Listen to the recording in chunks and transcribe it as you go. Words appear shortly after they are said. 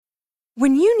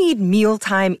When you need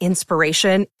mealtime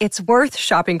inspiration, it's worth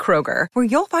shopping Kroger, where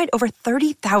you'll find over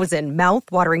 30,000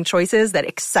 mouth-watering choices that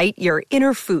excite your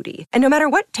inner foodie. And no matter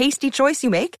what tasty choice you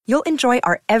make, you'll enjoy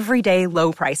our everyday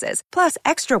low prices, plus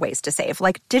extra ways to save,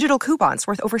 like digital coupons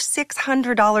worth over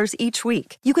 $600 each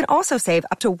week. You can also save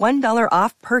up to $1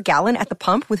 off per gallon at the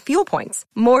pump with fuel points.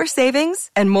 More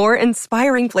savings and more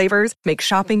inspiring flavors make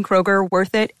shopping Kroger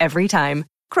worth it every time.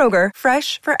 Kroger,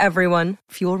 fresh for everyone.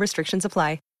 Fuel restrictions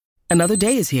apply. Another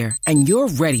day is here, and you're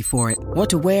ready for it. What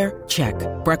to wear? Check.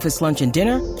 Breakfast, lunch, and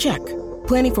dinner? Check.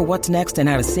 Planning for what's next and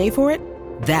how to save for it?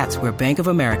 That's where Bank of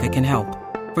America can help.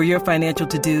 For your financial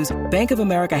to-dos, Bank of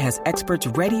America has experts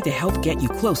ready to help get you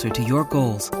closer to your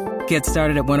goals. Get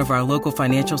started at one of our local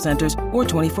financial centers or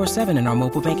 24/7 in our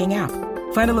mobile banking app.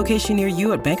 Find a location near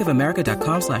you at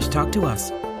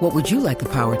bankofamerica.com/talktous. What would you like the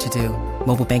power to do?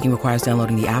 Mobile banking requires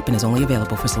downloading the app and is only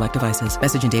available for select devices.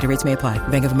 Message and data rates may apply.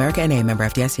 Bank of America N.A., member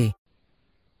FDIC.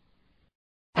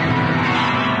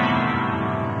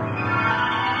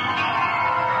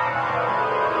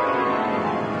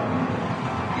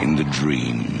 In the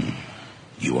dream,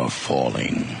 you are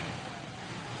falling,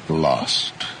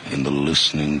 lost in the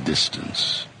listening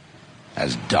distance,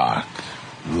 as dark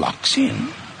locks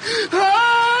in.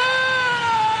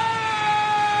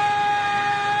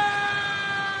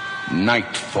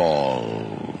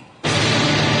 Nightfall.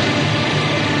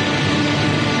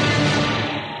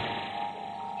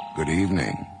 Good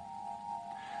evening.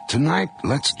 Tonight,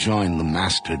 let's join the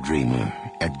master dreamer,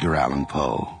 Edgar Allan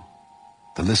Poe,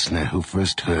 the listener who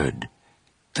first heard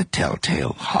The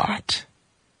Telltale Heart.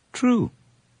 True.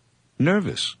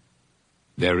 Nervous.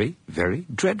 Very, very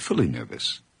dreadfully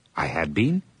nervous. I had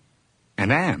been,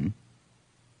 and am.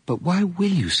 But why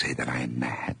will you say that I am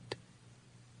mad?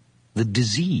 The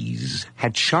disease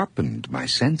had sharpened my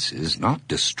senses, not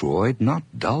destroyed, not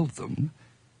dulled them.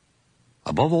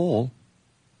 Above all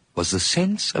was the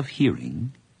sense of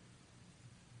hearing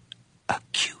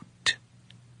acute.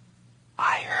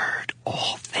 I heard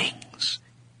all things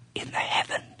in the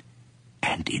heaven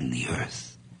and in the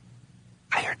earth.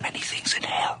 I heard many things in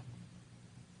hell.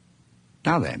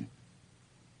 Now then,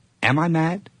 am I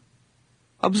mad?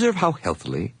 Observe how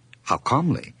healthily, how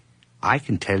calmly, I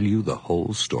can tell you the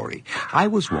whole story. I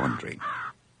was wandering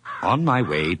on my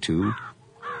way to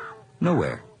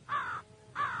nowhere.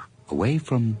 Away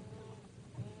from...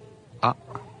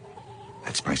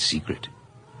 that's my secret.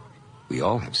 We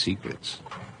all have secrets.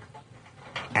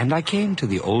 And I came to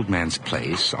the old man's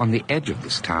place on the edge of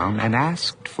this town and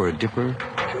asked for a dipper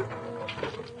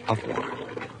of water.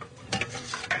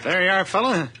 There you are,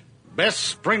 fella. Best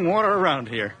spring water around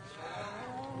here.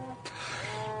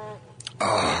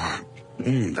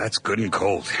 That's good and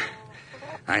cold.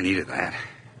 I needed that.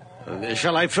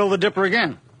 Shall I fill the dipper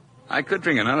again? I could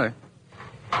drink another.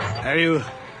 Have you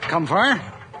come far?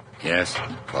 Yes,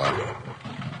 far.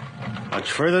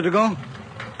 Much further to go?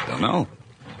 Don't know.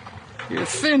 You're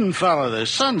thin, fella. The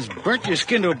sun's burnt your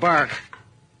skin to a bark.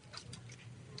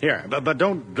 Here, but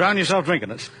don't drown yourself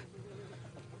drinking it.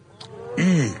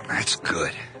 That's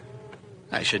good.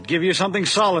 I should give you something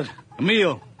solid. A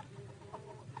meal.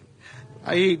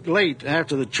 I eat late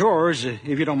after the chores,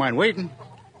 if you don't mind waiting.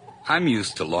 I'm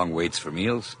used to long waits for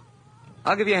meals.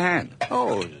 I'll give you a hand.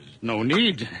 Oh, no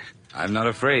need. I'm not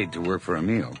afraid to work for a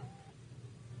meal.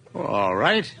 Well, all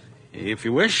right, if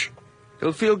you wish.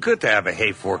 It'll feel good to have a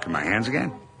hay fork in my hands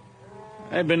again.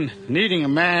 I've been needing a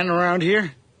man around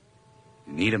here.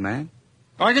 You need a man?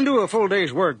 I can do a full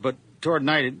day's work, but toward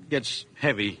night it gets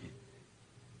heavy.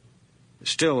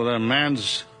 Still, a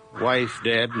man's wife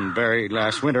dead and buried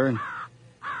last winter, and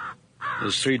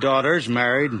his 3 daughters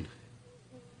married and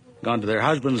gone to their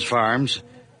husbands' farms.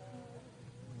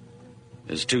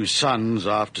 His 2 sons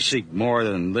off to seek more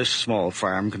than this small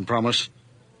farm can promise.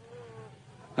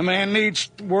 A man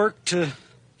needs work to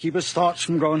keep his thoughts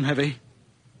from growing heavy.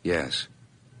 Yes,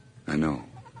 I know.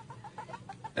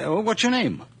 What's your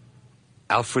name?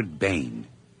 Alfred Bain.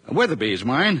 Weatherby is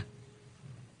mine.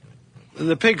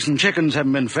 The pigs and chickens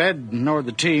haven't been fed, nor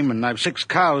the team, and I've 6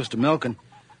 cows to milk, and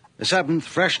the 7th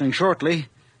freshening shortly.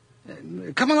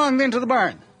 Come along then to the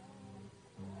barn.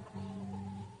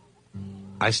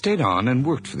 I stayed on and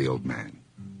worked for the old man.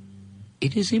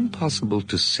 It is impossible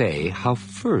to say how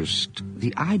first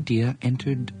the idea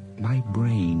entered my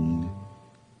brain.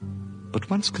 But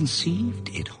once conceived,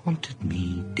 it haunted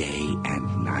me day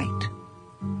and night.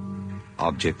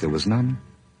 Object there was none,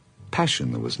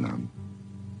 passion there was none.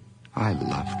 I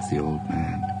loved the old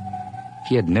man.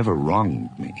 He had never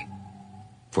wronged me.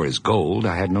 For his gold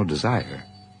I had no desire.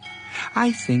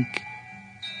 I think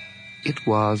it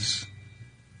was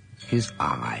his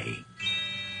eye.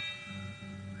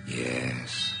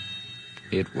 Yes,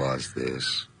 It was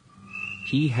this.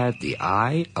 He had the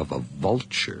eye of a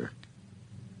vulture.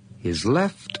 His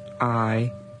left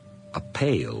eye, a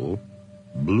pale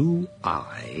blue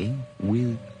eye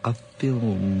with a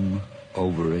film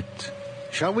over it.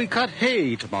 Shall we cut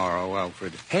hay tomorrow,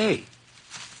 Alfred? Hay?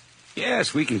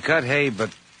 Yes, we can cut hay,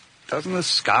 but doesn't the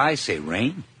sky say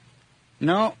rain?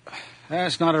 No,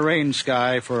 that's not a rain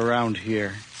sky for around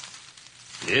here.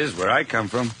 It is where I come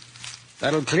from.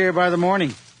 That'll clear by the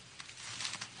morning.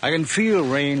 I can feel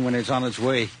rain when it's on its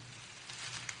way.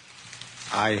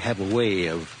 I have a way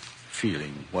of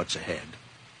feeling what's ahead.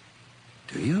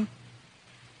 Do you?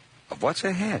 Of what's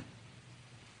ahead?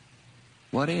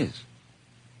 What is?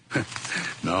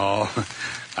 No,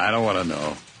 I don't want to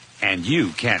know. And you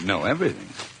can't know everything.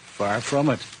 Far from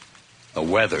it. The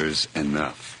weather's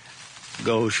enough.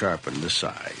 Go sharpen the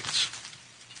sides.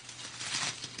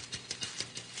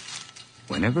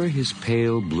 Whenever his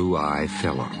pale blue eye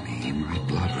fell on me, my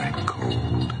blood ran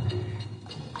cold.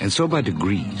 And so by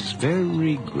degrees,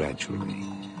 very gradually,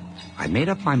 I made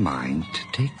up my mind to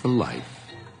take the life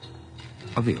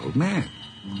of the old man,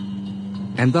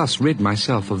 and thus rid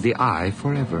myself of the eye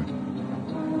forever.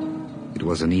 It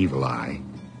was an evil eye,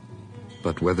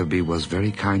 but Weatherby was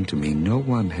very kind to me. No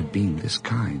one had been this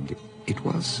kind. It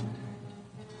was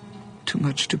too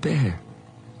much to bear.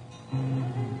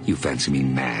 You fancy me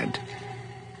mad.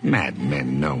 Mad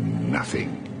men know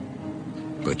nothing.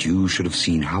 But you should have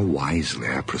seen how wisely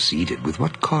I proceeded, with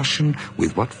what caution,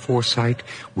 with what foresight,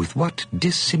 with what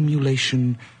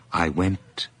dissimulation I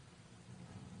went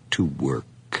to work.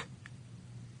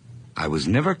 I was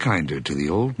never kinder to the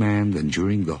old man than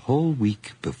during the whole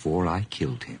week before I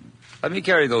killed him. Let me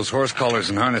carry those horse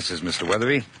collars and harnesses, Mr.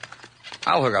 Weatherby.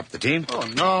 I'll hook up the team.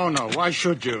 Oh, no. Why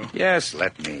should you? Yes,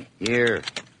 let me. Here,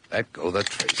 let go the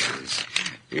traces.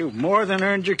 You've more than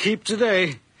earned your keep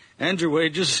today, and your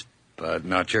wages. But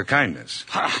not your kindness.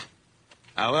 Ha!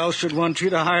 How else should one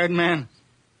treat a hired man?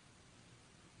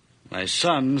 My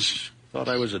sons thought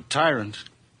I was a tyrant.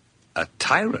 A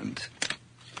tyrant?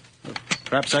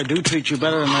 Perhaps I do treat you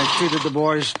better than I treated the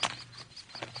boys.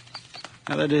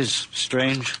 Now, that is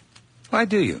strange. Why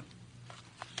do you?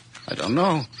 I don't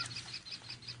know.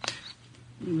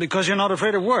 Because you're not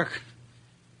afraid of work.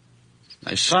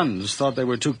 My sons thought they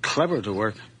were too clever to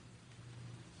work.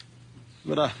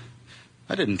 But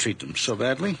I didn't treat them so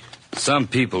badly. Some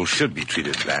people should be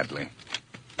treated badly.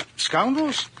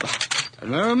 Scoundrels? I've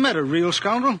never met a real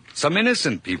scoundrel. Some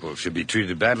innocent people should be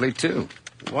treated badly, too.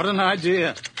 What an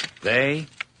idea. They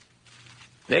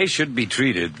should be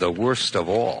treated the worst of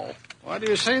all. Why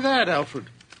do you say that, Alfred?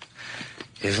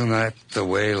 Isn't that the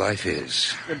way life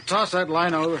is? Toss that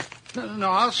line over.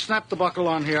 No, I'll snap the buckle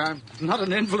on here. I'm not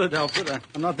an invalid, Alfred.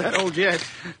 I'm not that old yet.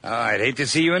 I'd hate to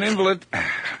see you an invalid.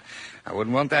 I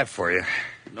wouldn't want that for you.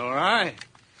 Nor I.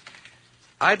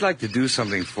 I'd like to do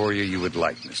something for you would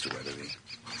like, Mr. Weatherby.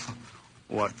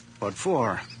 What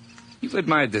for? You've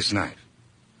admired this knife.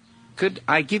 Could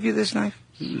I give you this knife?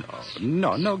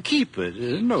 No, keep it.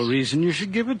 There's no reason you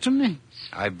should give it to me.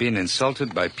 I've been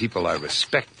insulted by people I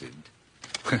respected.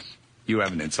 You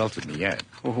haven't insulted me yet.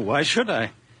 Oh, why should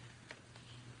I?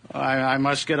 I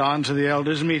must get on to the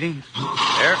elders' meeting.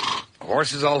 There, the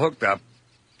horse is all hooked up.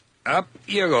 Up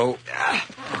you go.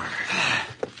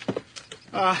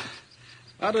 How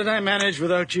did I manage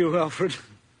without you, Alfred?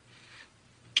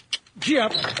 Gee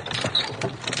up.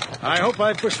 I hope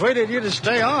I persuaded you to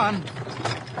stay on.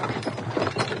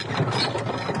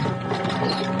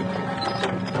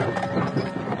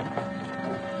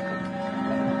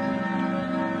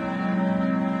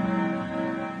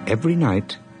 Every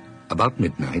night, about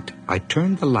midnight, I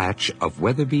turned the latch of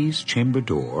Weatherby's chamber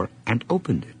door and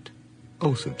opened it,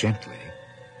 oh so gently.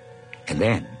 And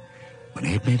then, when I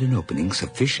had made an opening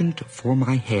sufficient for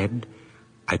my head,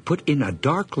 I put in a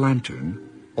dark lantern,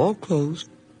 all closed,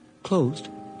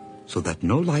 so that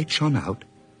no light shone out,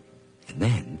 and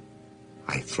then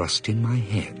I thrust in my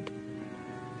head.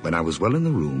 When I was well in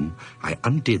the room, I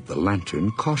undid the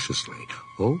lantern cautiously,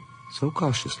 oh, so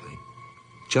cautiously,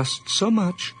 just so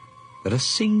much that a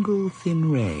single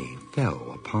thin ray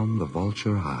fell upon the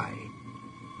vulture eye.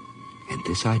 And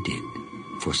this I did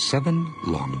for 7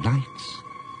 long nights,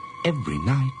 every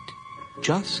night,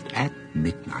 just at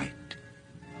midnight.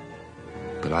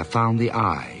 But I found the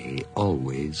eye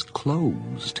always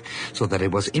closed, so that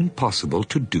it was impossible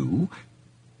to do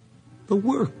the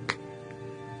work.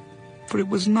 For it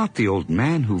was not the old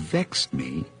man who vexed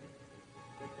me,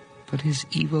 but his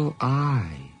evil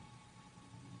eye.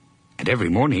 And every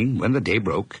morning, when the day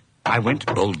broke, I went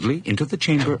boldly into the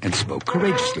chamber and spoke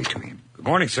courageously to him. Good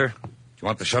morning, sir. Do you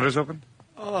want the shutters open?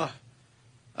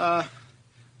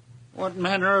 What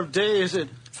manner of day is it?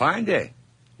 Fine day.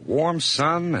 Warm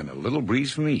sun and a little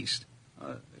breeze from the east.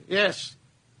 Yes.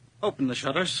 Open the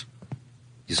shutters.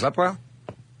 You slept well?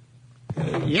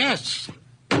 Yes.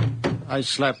 I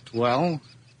slept well.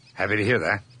 Happy to hear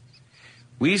that.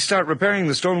 We start repairing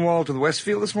the stone wall to the west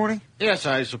field this morning? Yes,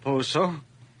 I suppose so.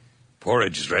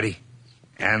 Porridge is ready.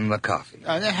 And the coffee.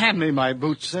 Hand me my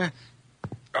boots there.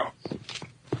 Oh.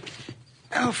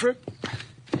 Alfred,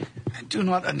 I do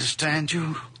not understand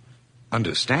you.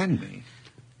 Understand me?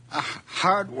 A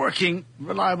hard-working,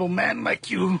 reliable man like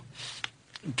you,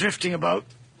 drifting about.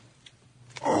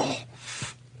 Oh,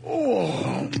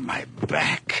 my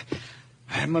back.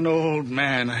 I'm an old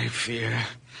man, I fear.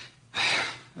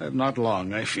 Not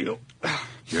long, I feel.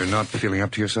 You're not feeling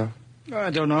up to yourself?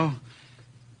 I don't know.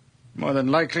 More than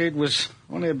likely it was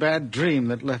only a bad dream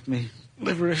that left me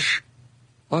liverish.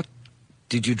 What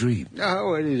did you dream?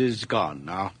 Oh, it is gone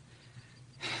now.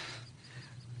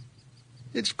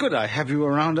 It's good I have you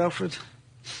around, Alfred.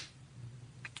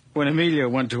 When Amelia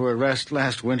went to her rest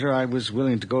last winter, I was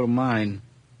willing to go to mine.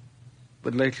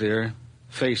 But lately her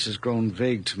face has grown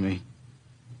vague to me.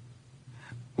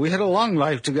 We had a long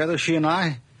life together, she and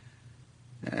I.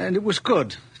 And it was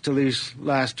good till these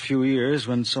last few years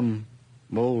when some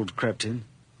mold crept in.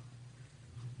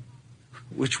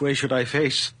 Which way should I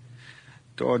face?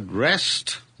 Toward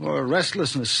rest or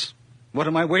restlessness? What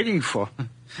am I waiting for?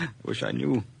 I wish I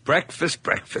knew.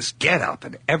 Breakfast. Get up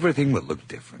and everything will look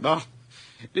different. Oh,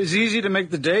 it is easy to make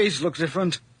the days look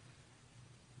different.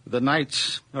 The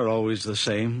nights are always the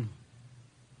same.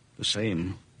 The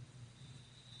same.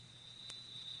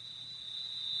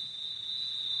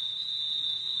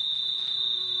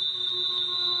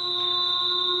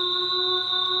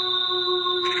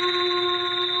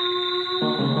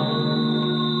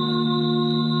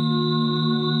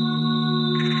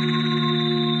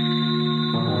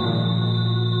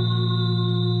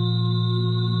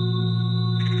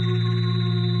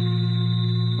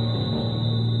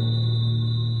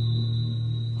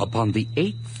 Upon the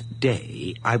 8th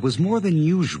day, I was more than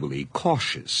usually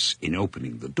cautious in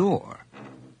opening the door.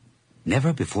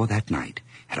 Never before that night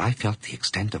had I felt the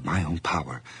extent of my own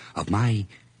power, of my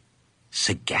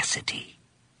sagacity.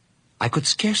 I could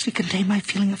scarcely contain my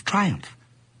feeling of triumph.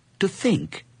 To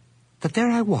think that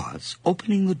there I was,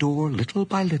 opening the door little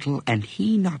by little, and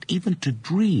he not even to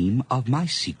dream of my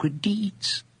secret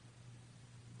deeds.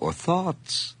 Or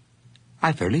thoughts.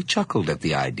 I fairly chuckled at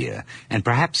the idea, and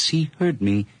perhaps he heard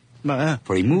me,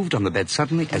 for he moved on the bed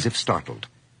suddenly as if startled.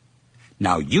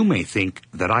 Now you may think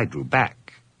that I drew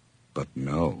back, but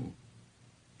no.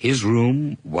 His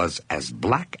room was as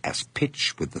black as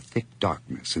pitch with the thick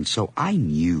darkness, and so I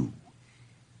knew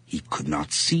he could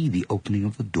not see the opening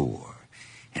of the door,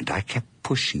 and I kept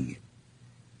pushing it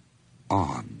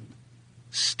on,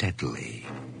 steadily.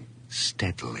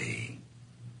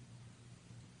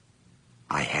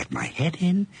 I had my head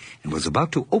in and was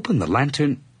about to open the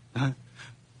lantern.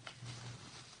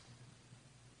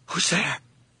 Who's there?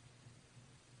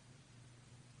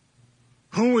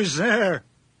 Who is there?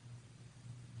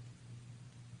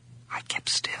 I kept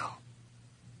still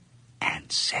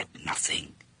and said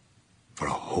nothing. For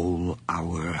a whole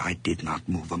hour I did not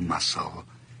move a muscle.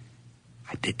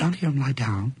 I did not hear him lie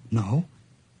down, no.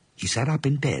 He sat up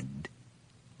in bed,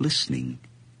 listening,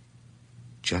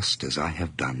 just as I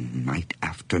have done night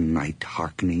after night,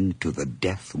 hearkening to the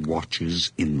death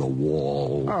watches in the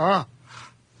wall.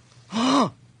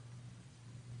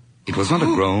 It was not a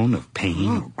groan of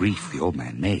pain or grief the old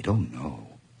man made, oh no.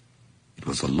 It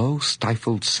was a low,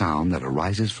 stifled sound that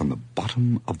arises from the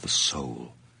bottom of the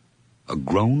soul, a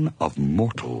groan of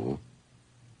mortal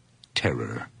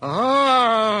terror.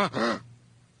 I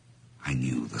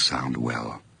knew the sound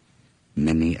well.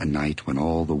 Many a night when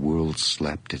all the world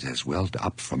slept, it has welled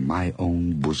up from my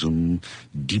own bosom,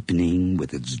 deepening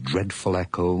with its dreadful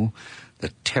echo the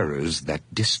terrors that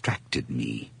distracted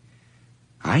me.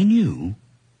 I knew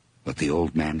what the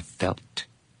old man felt,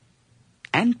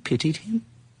 and pitied him,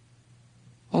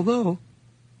 although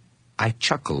I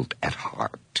chuckled at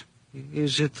heart.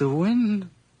 Is it the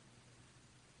wind?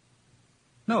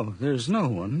 No, there's no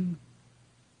one.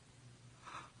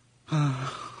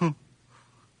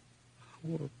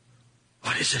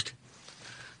 What is it?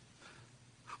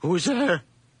 Who is there?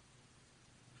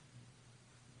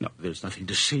 No, there's nothing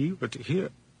to see or to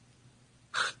hear.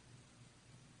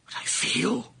 But I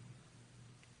feel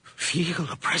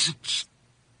a presence.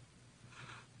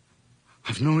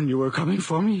 I've known you were coming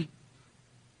for me.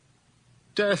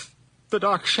 Death, the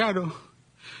dark shadow.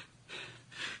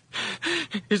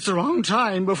 It's the wrong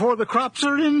time, before the crops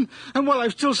are in, and while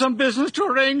I've still some business to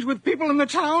arrange with people in the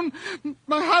town.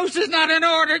 My house is not in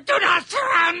order. Do not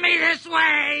surround me this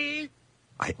way!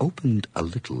 I opened a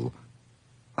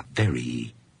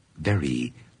very,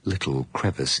 very little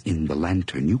crevice in the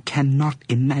lantern. You cannot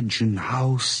imagine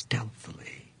how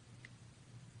stealthily.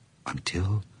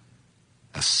 Until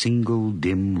a single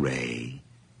dim ray,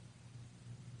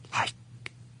 like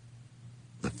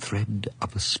the thread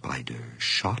of a spider,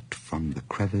 shot from the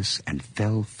crevice and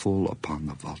fell full upon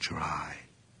the vulture eye.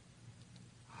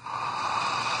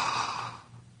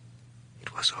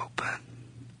 It was open.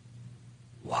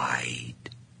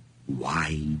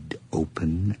 Wide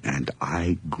open, and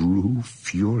I grew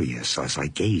furious as I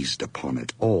gazed upon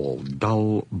it, all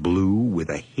dull blue, with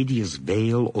a hideous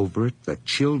veil over it that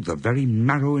chilled the very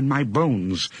marrow in my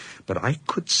bones. But I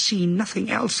could see nothing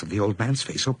else of the old man's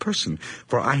face or person,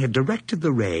 for I had directed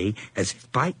the ray, as if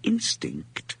by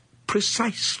instinct,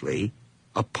 precisely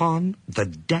upon the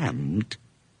damned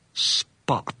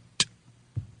spot.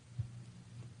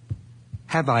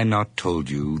 Have I not told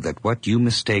you that what you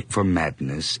mistake for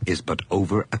madness is but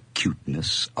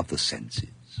over-acuteness of the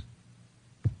senses?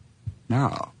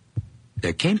 Now,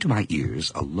 there came to my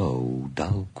ears a low,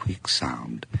 dull, quick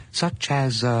sound, such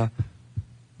as a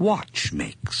watch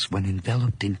makes when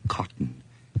enveloped in cotton.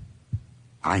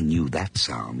 I knew that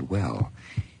sound well.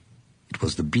 It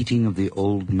was the beating of the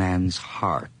old man's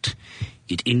heart.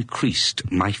 It increased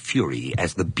my fury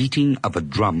as the beating of a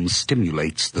drum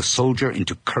stimulates the soldier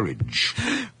into courage.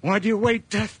 Why do you wait,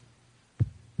 Death?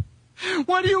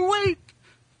 Why do you wait?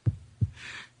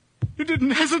 You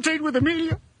didn't hesitate with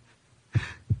Amelia.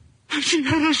 She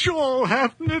had a shawl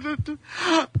half knitted.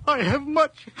 I have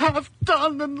much half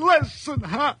done and less than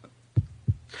half.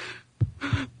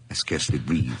 I scarcely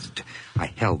breathed. I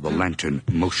held the lantern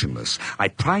motionless. I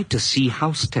tried to see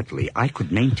how steadily I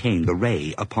could maintain the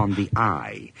ray upon the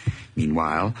eye.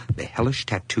 Meanwhile, the hellish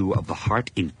tattoo of the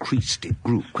heart increased. It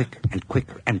grew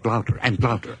quicker and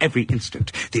louder every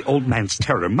instant. The old man's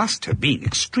terror must have been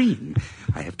extreme.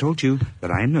 I have told you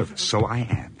that I am nervous, so I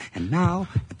am. And now,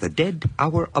 at the dead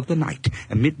hour of the night,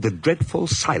 amid the dreadful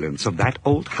silence of that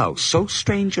old house, so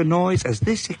strange a noise as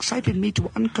this excited me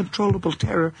to uncontrollable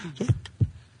terror. Yet,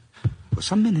 for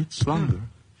some minutes longer,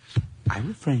 I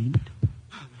refrained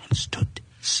and stood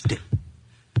still.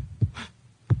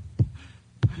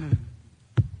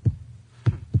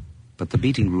 But the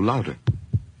beating grew louder.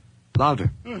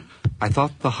 I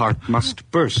thought the heart must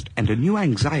burst, and a new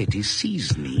anxiety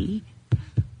seized me.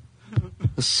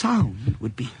 The sound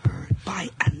would be heard by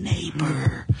a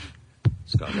neighbor.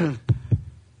 Stop it.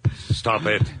 Stop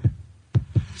it.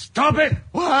 Stop it!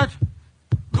 What?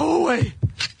 Go away!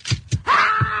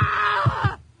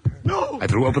 No! I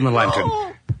threw open the lantern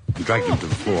and dragged him to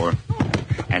the floor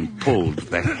and pulled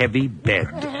the heavy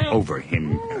bed over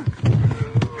him.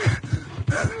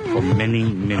 For many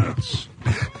minutes,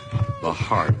 the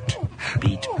heart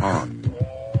beat on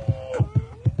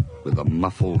with a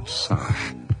muffled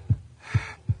sound.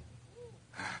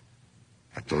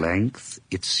 At length,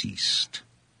 it ceased.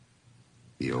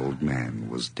 The old man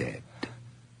was dead.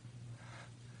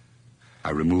 I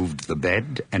removed the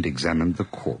bed and examined the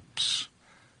corpse.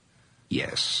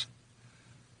 Yes,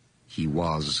 he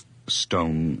was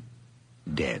stone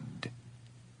dead.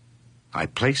 I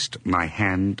placed my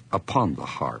hand upon the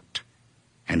heart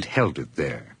and held it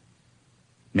there.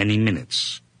 Many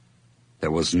minutes.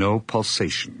 There was no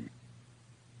pulsation.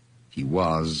 He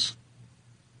was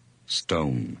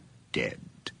stone dead.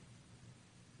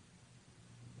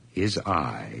 His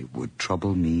eye would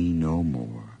trouble me no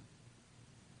more.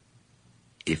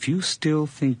 If you still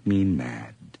think me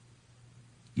mad,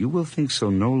 you will think so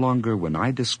no longer when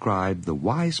I describe the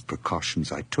wise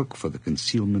precautions I took for the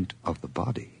concealment of the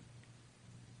body.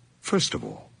 First of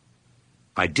all,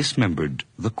 I dismembered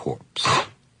the corpse.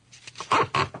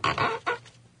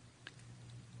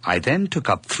 I then took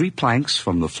up 3 planks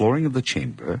from the flooring of the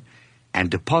chamber and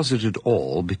deposited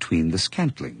all between the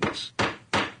scantlings.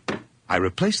 I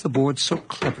replaced the boards so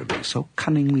cleverly, so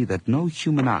cunningly, that no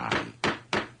human eye,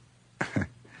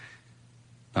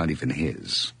 not even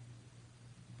his,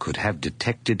 could have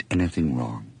detected anything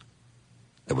wrong.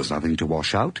 There was nothing to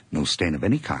wash out, no stain of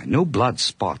any kind, no blood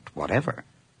spot whatever.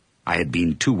 I had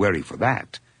been too wary for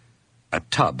that. A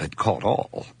tub had caught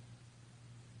all.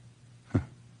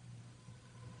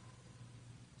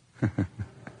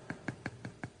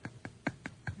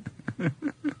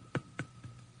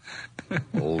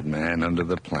 Old man under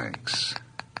the planks.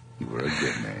 You were a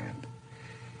good man.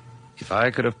 If I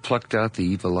could have plucked out the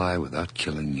evil eye without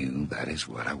killing you, that is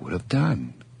what I would have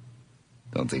done.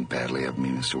 Don't think badly of me,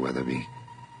 Mr. Weatherby.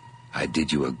 I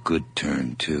did you a good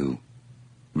turn, too,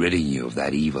 ridding you of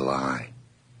that evil eye.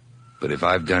 But if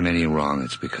I've done any wrong,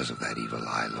 it's because of that evil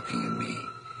eye looking at me,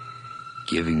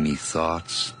 giving me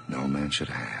thoughts no man should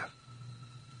have.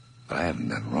 But I haven't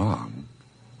done wrong.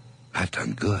 I've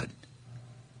done good.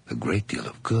 A great deal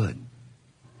of good.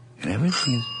 And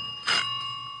everything is...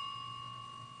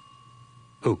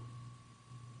 Who?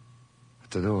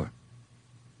 At the door.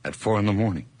 At 4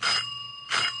 a.m.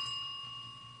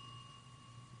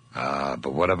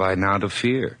 But what have I now to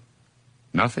fear?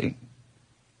 Nothing.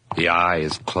 The eye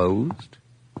is closed,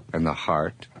 and the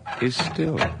heart is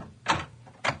still.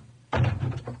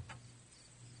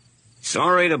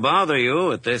 Sorry to bother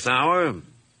you at this hour.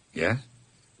 Yes?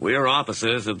 We're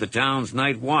officers of the town's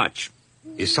night watch.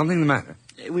 Is something the matter?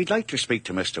 We'd like to speak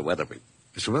to Mr. Weatherby.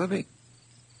 Mr. Weatherby?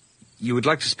 You would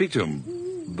like to speak to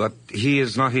him, but he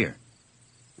is not here.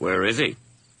 Where is he?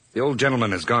 The old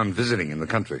gentleman has gone visiting in the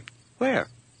country. Where?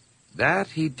 That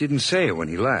he didn't say when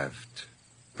he left.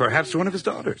 Perhaps to one of his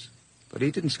daughters, but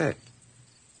he didn't say.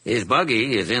 His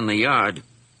buggy is in the yard,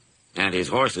 and his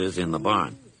horses in the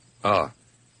barn. Ah.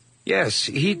 Yes,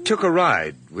 he took a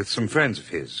ride with some friends of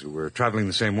his who were traveling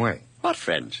the same way. What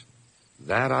friends?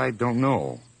 That I don't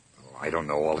know. I don't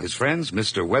know all his friends.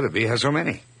 Mr. Weatherby has so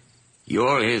many.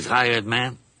 You're his hired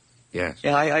man? Yes.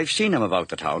 Yeah, I've seen him about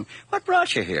the town. What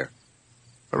brought you here?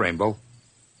 A rainbow.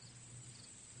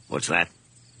 What's that?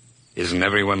 Isn't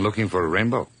everyone looking for a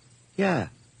rainbow? Yeah.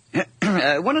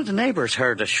 One of the neighbors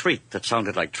heard a shriek that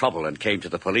sounded like trouble and came to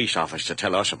the police office to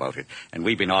tell us about it, and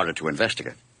we've been ordered to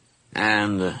investigate.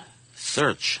 And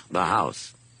search the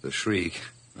house. The shriek.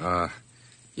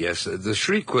 Yes, the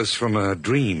shriek was from a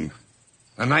dream.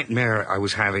 A nightmare I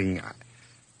was having.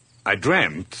 I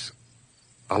dreamt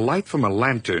a light from a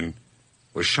lantern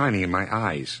was shining in my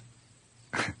eyes.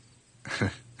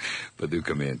 But do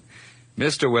come in.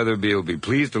 Mr. Weatherby will be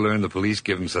pleased to learn the police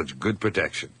give him such good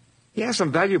protection. He has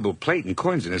some valuable plate and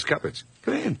coins in his cupboards.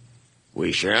 Come in.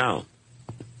 We shall.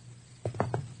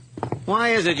 Why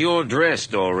is it you're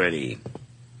dressed already?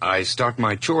 I start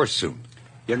my chores soon.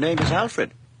 Your name is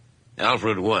Alfred.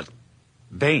 Alfred what?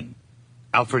 Bain.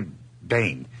 Alfred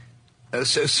Bain.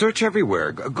 Search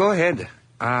everywhere. Go ahead.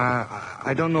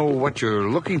 I don't know what you're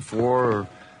looking for or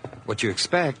what you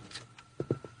expect.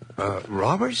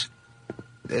 Robbers?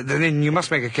 Then you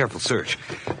must make a careful search.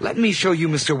 Let me show you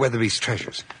Mr. Weatherby's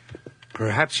treasures.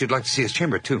 Perhaps you'd like to see his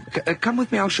chamber, too. Come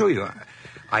with me, I'll show you.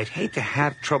 I'd hate to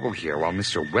have trouble here while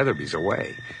Mr. Weatherby's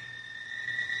away.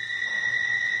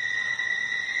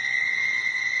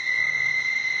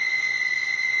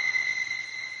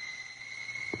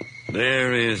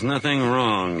 There is nothing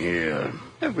wrong here.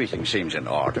 Everything seems in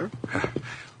order.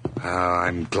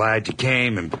 I'm glad you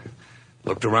came and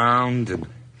looked around. And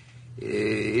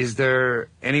is there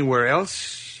anywhere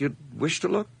else you'd wish to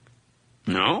look?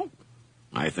 No,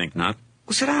 I think not.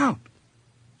 Well, sit down.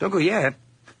 Don't go yet.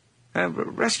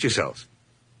 Rest yourselves.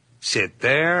 Sit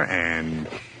there and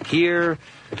here.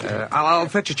 I'll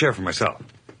fetch a chair for myself.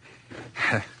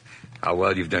 How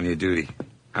well you've done your duty.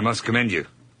 I must commend you.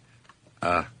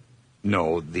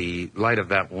 No, the light of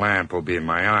that lamp will be in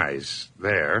my eyes.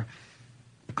 There.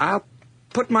 I'll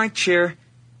put my chair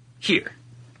here.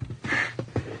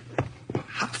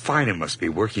 How fine it must be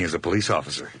working as a police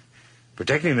officer.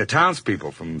 Protecting the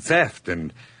townspeople from theft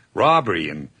and robbery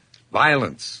and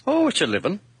violence. Oh, it's a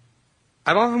living.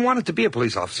 I've often wanted to be a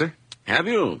police officer. Have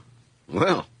you?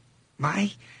 Well.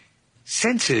 My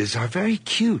senses are very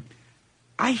acute.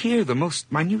 I hear the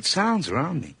most minute sounds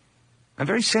around me. I'm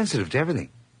very sensitive to everything.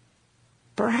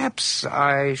 Perhaps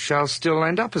I shall still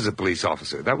end up as a police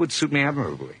officer. That would suit me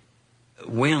admirably.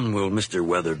 When will Mr.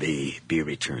 Weatherby be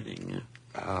returning?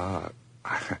 I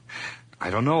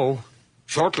don't know.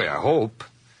 Shortly, I hope.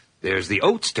 There's the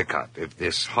oats to cut if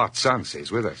this hot sun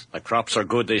stays with us. The crops are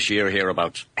good this year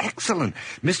hereabouts. Excellent.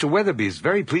 Mr. Weatherby is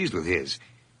very pleased with his.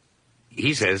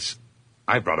 He says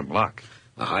I brought him luck.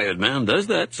 A hired man does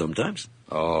that sometimes.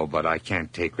 Oh, but I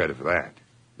can't take credit for that.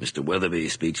 Mr. Weatherby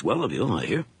speaks well of you, I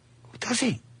hear. Does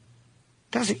he?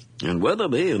 Does he? And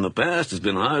Weatherby in the past has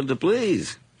been hard to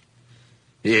please.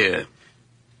 Here,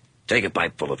 take a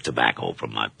pipe full of tobacco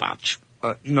from my pouch.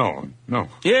 No.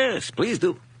 Yes, please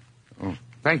do. Oh,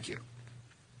 thank you.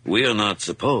 We are not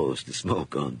supposed to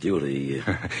smoke on duty.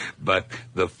 But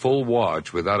the full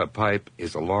watch without a pipe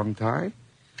is a long time?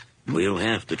 We'll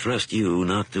have to trust you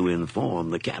not to inform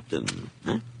the captain,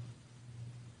 huh?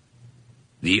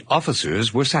 The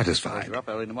officers were satisfied. You're up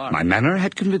early in the morning. My manner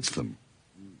had convinced them.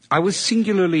 I was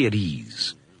singularly at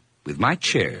ease, with my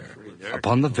chair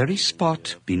upon the very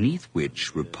spot beneath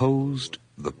which reposed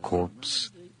the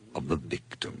corpse of the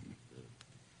victim.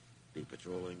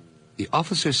 The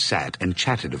officers sat and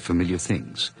chatted of familiar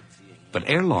things. But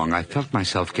ere long I felt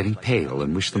myself getting pale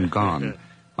and wished them gone.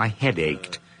 My head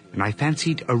ached, and I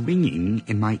fancied a ringing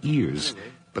in my ears.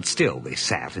 But still they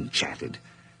sat and chatted.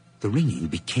 The ringing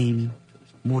became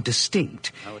more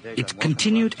distinct. It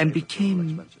continued and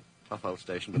became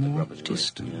more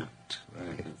distant.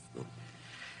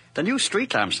 The new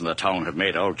street lamps in the town have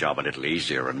made our job a little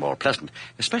easier and more pleasant,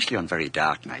 especially on very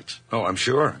dark nights. Oh, I'm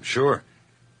sure.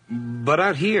 But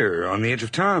out here, on the edge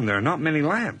of town, there are not many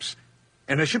lamps.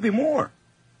 And there should be more.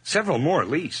 Several more, at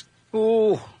least.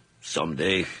 Oh,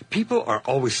 someday. People are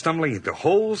always stumbling into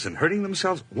holes and hurting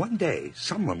themselves. One day,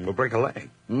 someone will break a leg.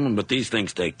 But these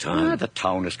things take time. The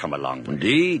town has come a long way.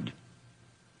 Indeed.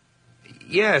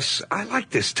 Yes, I like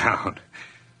this town.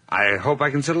 I hope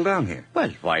I can settle down here.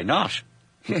 Well, why not?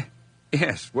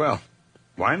 Yes, well,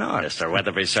 why not? Mr.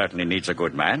 Weatherby certainly needs a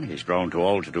good man. He's grown too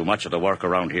old to do much of the work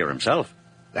around here himself.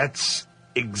 That's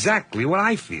exactly what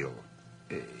I feel.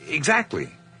 Exactly.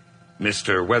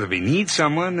 Mr. Weatherby needs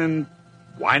someone, and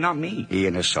why not me? He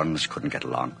and his sons couldn't get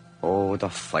along. Oh, the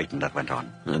fighting that went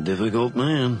on. A difficult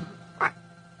man.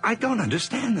 I don't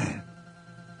understand that.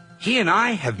 He and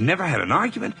I have never had an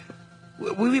argument.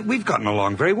 We've gotten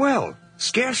along very well.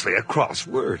 Scarcely a cross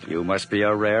word. You must be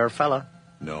a rare fella.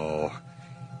 No,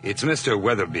 it's Mr.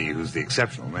 Weatherby who's the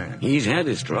exceptional man. He's had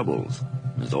his troubles.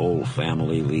 His whole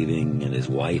family leaving and his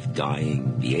wife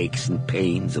dying, the aches and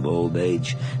pains of old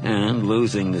age, and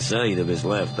losing the sight of his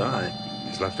left eye.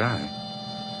 His left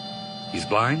eye? He's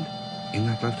blind in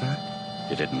that left eye?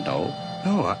 You didn't know?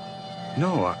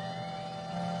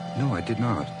 No, I did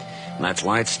not. That's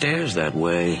why it stares that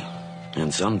way,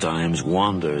 and sometimes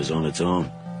wanders on its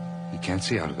own. He can't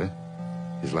see out of it?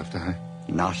 His left eye?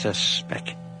 Not a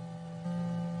speck.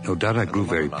 No doubt I grew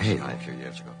very pale.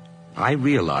 I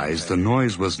realized the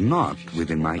noise was not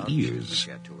within my ears.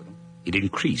 It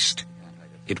increased.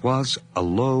 It was a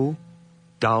low,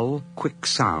 dull, quick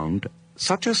sound,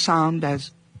 such a sound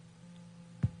as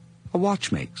a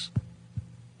watch makes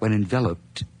when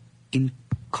enveloped in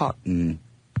cotton.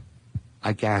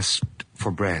 I gasped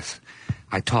for breath.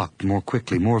 I talked more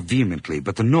quickly, more vehemently,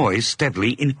 but the noise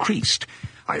steadily increased.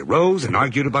 I rose and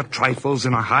argued about trifles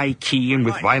in a high key and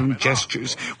with violent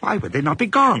gestures. Why would they not be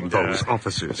gone, those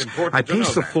officers? I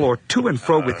paced the floor to and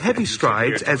fro with heavy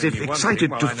strides, as if excited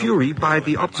to fury by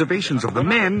the observations of the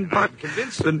men, but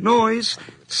the noise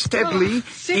steadily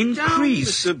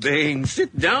increased. Mr. Baines,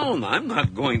 sit down. I'm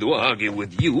not going to argue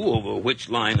with you over which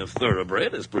line of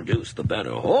thoroughbred has produced the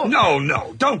better horse.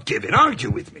 No, don't give in.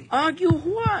 Argue with me. Argue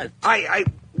what?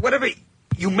 Whatever...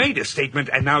 You made a statement,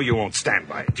 and now you won't stand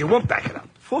by it. You won't back it up.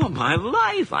 For my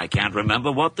life, I can't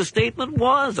remember what the statement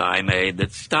was I made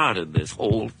that started this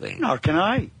whole thing. Nor can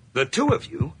I. The two of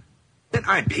you? Then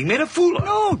I'm being made a fool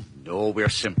of. No, we're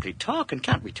simply talking.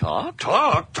 Can't we talk?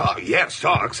 Talk. Yes,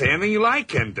 talk. Say anything you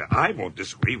like, and I won't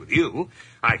disagree with you.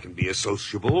 I can be as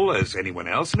sociable as anyone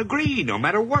else and agree no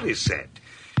matter what is said.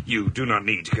 You do not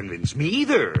need to convince me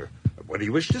either. What do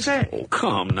you wish to say? Oh,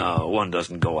 come now. One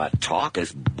doesn't go at talk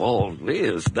as boldly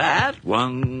as that.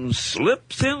 One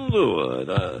slips into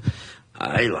it.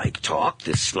 I like talk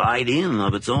to slide in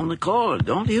of its own accord,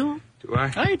 don't you? Do I?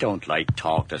 I don't like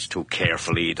talk that's too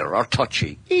careful either, or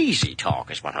touchy. Easy talk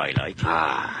is what I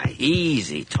like.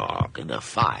 Easy talk and a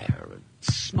fire and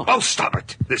smoke. Oh, stop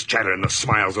it. This chatter and the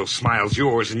smiles, those smiles,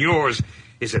 yours and yours.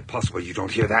 Is it possible you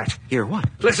don't hear that? Hear what?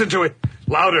 Listen to it.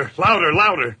 Louder.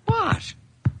 What?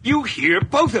 You hear,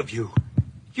 both of you.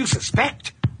 You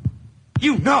suspect.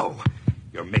 You know.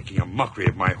 You're making a mockery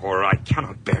of my horror. I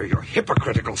cannot bear your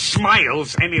hypocritical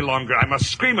smiles any longer. I must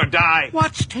scream or die.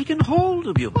 What's taken hold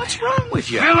of you? What's wrong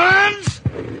with you? Villains!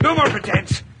 No more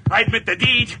pretense. I admit the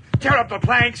deed. Tear up the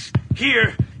planks.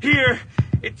 Here.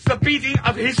 It's the beating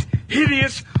of his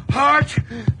hideous heart.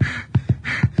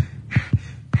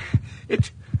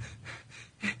 It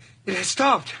has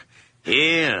stopped.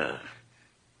 Here.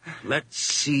 Let's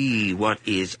see what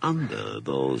is under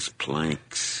those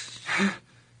planks.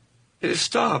 It has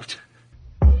stopped.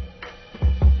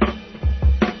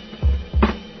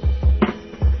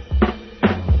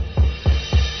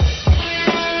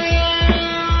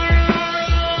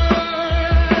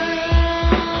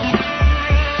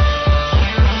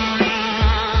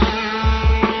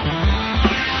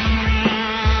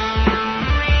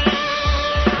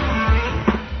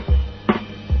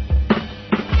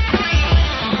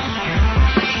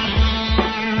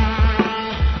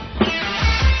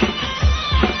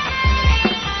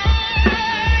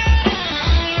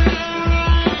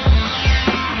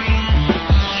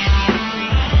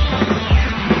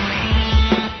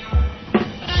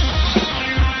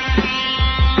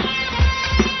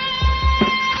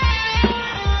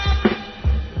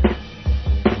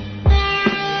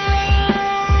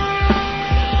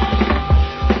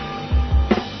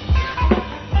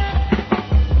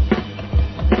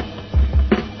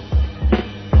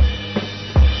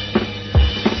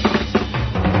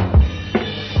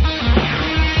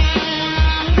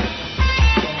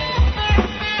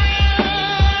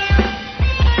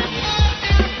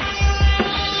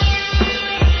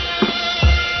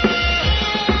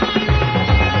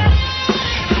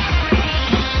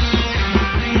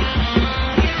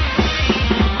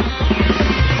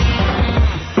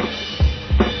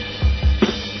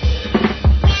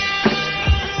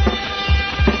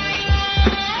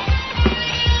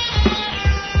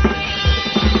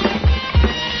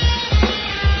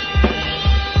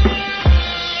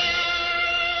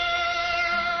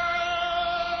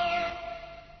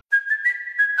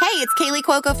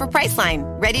 Cuoco for Priceline.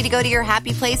 Ready to go to your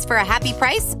happy place for a happy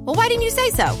price? Well, why didn't you say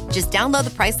so? Just download the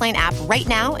Priceline app right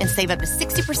now and save up to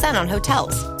 60% on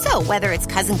hotels. So whether it's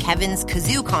Cousin Kevin's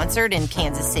Kazoo Concert in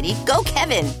Kansas City, go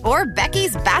Kevin, or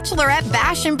Becky's Bachelorette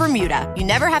Bash in Bermuda, you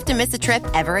never have to miss a trip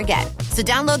ever again. So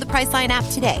download the Priceline app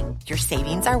today. Your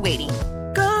savings are waiting.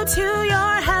 Go to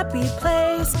your happy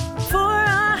place for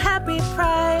a happy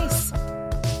price.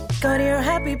 Go to your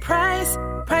happy price,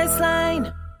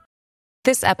 Priceline.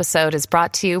 This episode is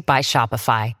brought to you by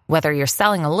Shopify. Whether you're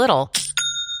selling a little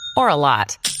or a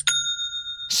lot,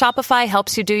 Shopify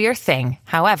helps you do your thing,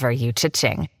 however you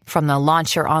cha-ching. From the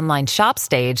launch your online shop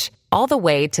stage, all the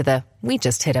way to the we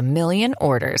just hit 1 million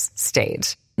orders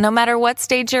stage. No matter what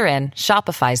stage you're in,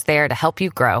 Shopify's there to help you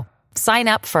grow. Sign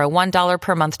up for a $1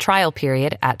 per month trial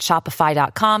period at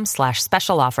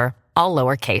shopify.com/special offer, all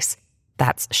lowercase.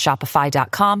 That's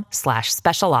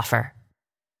shopify.com/special offer.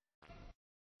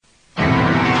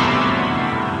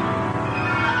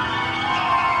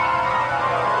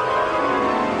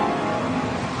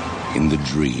 In the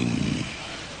dream,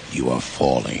 you are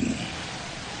falling,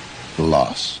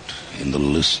 lost in the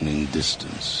listening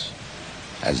distance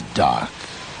as dark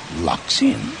locks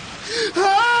in.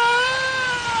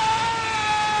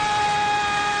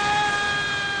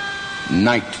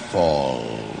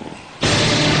 Nightfall.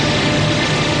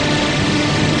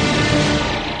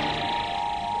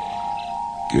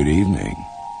 Good evening.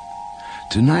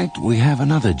 Tonight we have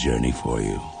another journey for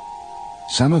you.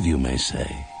 Some of you may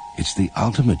say it's the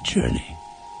ultimate journey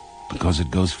because it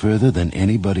goes further than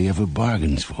anybody ever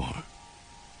bargains for.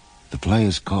 The play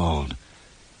is called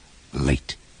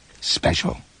Late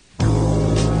Special.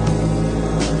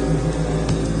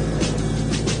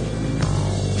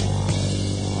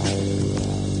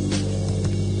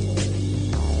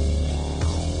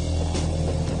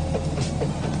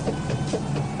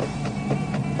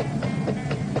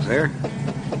 There?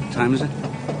 What time is it?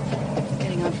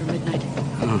 Getting on for midnight.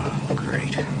 Oh,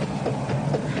 great.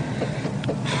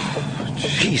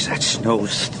 Jeez, that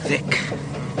snow's thick.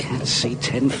 Can't see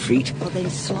 10 feet. Well, then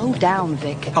slow down,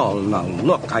 Vic. Oh, now,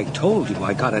 look, I told you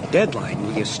I got a deadline.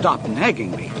 Will you stop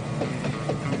nagging me?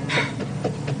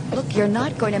 Look, you're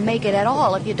not going to make it at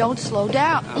all if you don't slow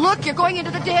down. Look, you're going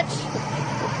into the ditch.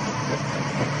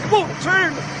 It won't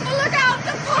turn. Look out,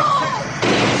 the pole!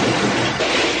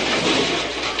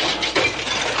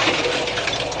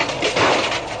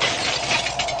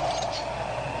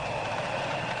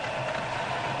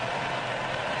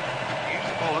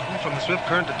 From the Swift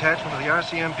Current Detachment of the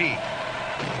RCMP.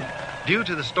 Due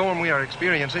to the storm we are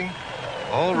experiencing,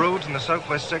 all roads in the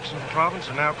southwest section of the province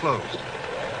are now closed.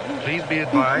 Please be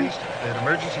advised that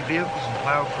emergency vehicles and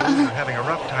plow crews are having a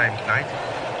rough time tonight,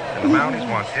 and the Mounties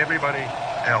want everybody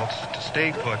else to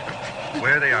stay put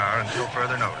where they are until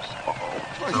further notice.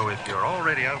 So if you're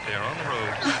already out there on the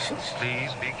road,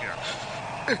 please be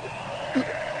careful.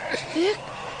 Vic?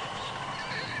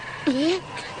 Vic?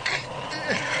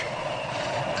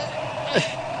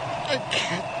 I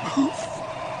can't move.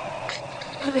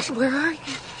 Vic, where are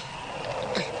you?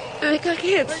 Vic, I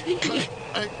can't see.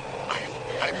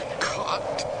 I'm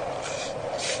caught.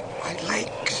 My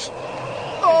legs.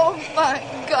 Oh, my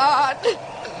God.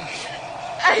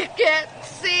 I can't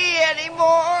see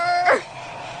anymore.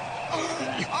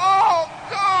 Oh,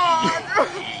 God.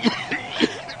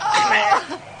 Claire.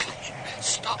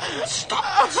 Stop.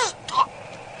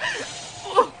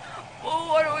 Well,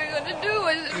 what are we going to do?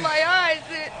 Is in my eyes?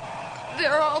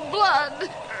 They're all blood.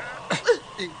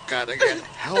 You gotta get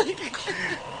help,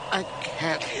 Claire. I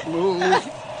can't move.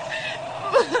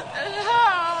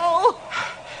 How?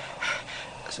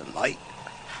 There's a light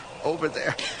over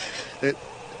there.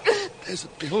 There's a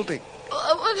building.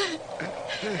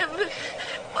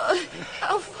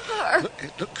 How far?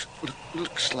 It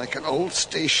looks like an old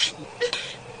station.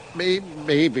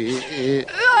 Maybe it...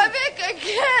 Oh, Vic, I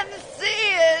can't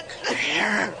see it.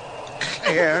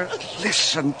 Claire,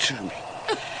 listen to me.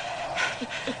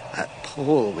 That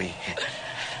pole we hit,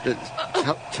 the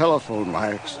telephone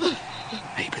wires.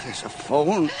 Maybe there's a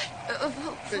phone.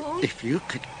 Phone? If you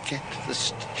could get to the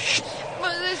station.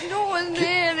 But there's no one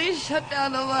there. They shut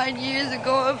down the line years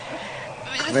ago.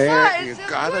 Claire, you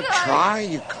gotta try.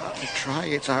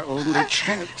 It's our only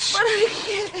chance. But I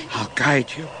can't. I'll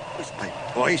guide you with my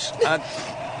voice.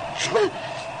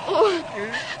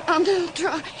 I'm gonna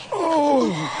try.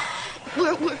 Oh.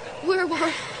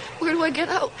 Where do I get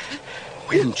out?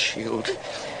 Windshield.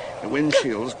 The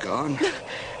windshield's gone.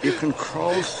 You can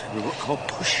crawl through. I'll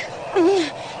push you.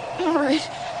 All right.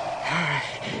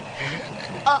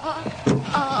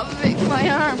 Vic, my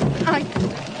arm.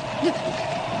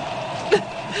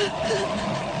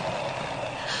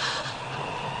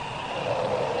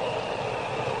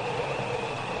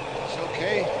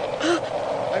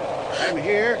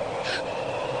 here.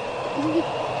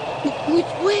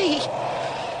 Which way?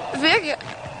 Vic,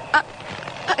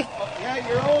 Yeah,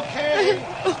 you're okay.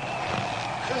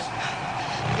 Just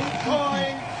keep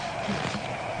going.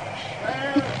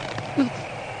 There.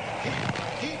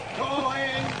 Keep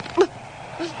going.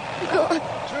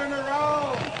 Turn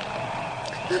around.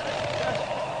 Just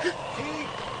keep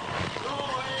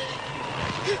going.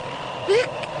 Vic,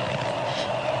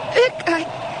 Vic,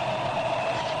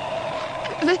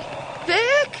 Vic.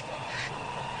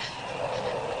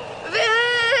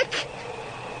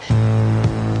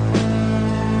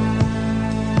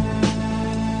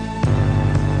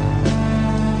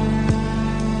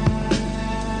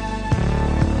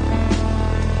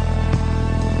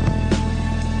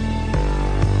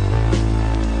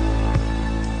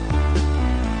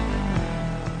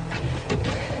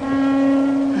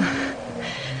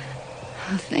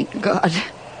 Thank God.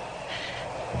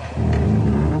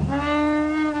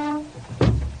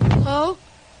 Hello?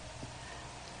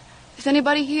 Is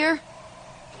anybody here?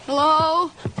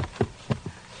 Hello?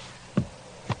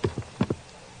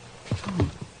 Phone.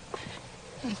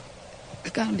 There's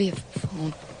gotta be a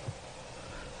phone.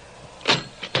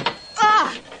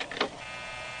 Ah!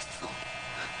 It's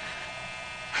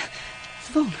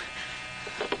the phone.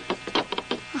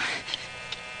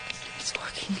 It's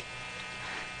working.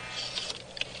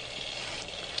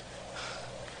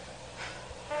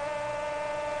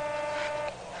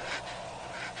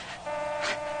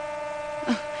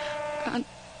 God,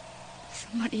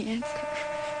 somebody answer.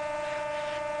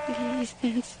 Please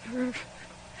answer.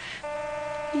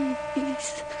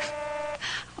 Please.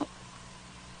 Oh.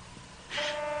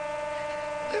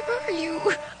 Where are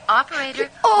you? Operator,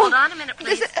 hold on a minute,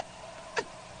 please.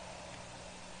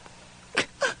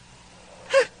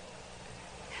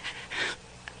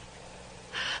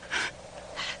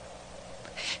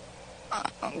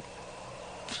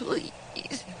 Please.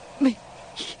 Me.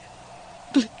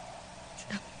 Please.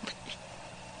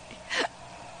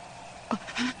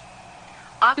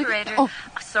 Operator,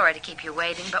 sorry to keep you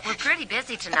waiting, but we're pretty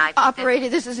busy tonight. Operator,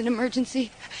 this is an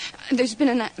emergency. There's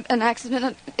been an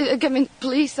accident. I mean,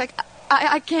 police. I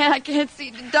can't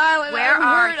see the dial. Where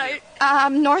are you?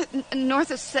 I'm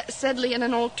north of Sedley in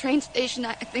an old train station.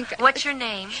 I think. What's your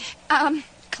name?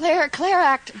 Claire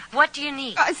Acton. What do you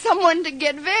need? Someone to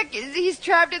get Vic. He's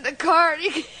trapped in the car and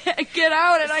he can't get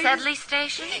out. And Sedley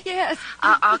Station? Yes.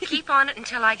 I'll keep on it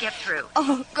until I get through.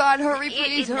 Oh, God, hurry,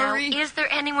 please, hurry. Now, is there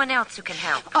anyone else who can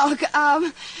help?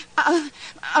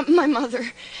 My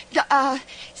mother.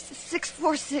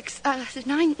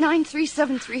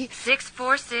 646-9373.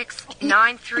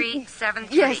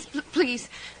 646-9373. Yes, please.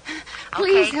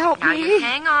 Please help now me. You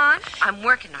hang on. I'm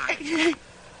working on it.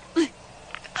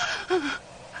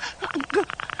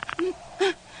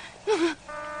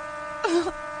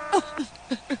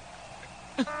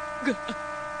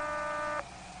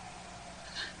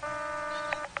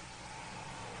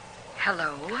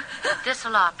 Hello?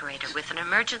 This'll operator with an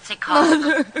emergency call.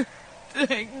 Mother,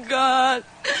 thank God.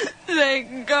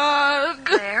 Thank God.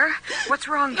 Claire, what's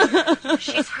wrong?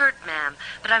 She's hurt, ma'am,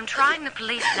 but I'm trying the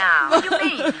police now. What do you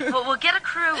mean? Well, we'll get a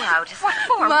crew out. What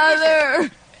for? Mother,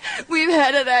 we've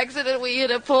had an accident. We hit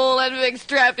a pole and Vic's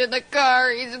trapped in the car.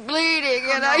 He's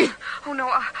bleeding and Oh,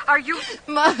 no. Are you...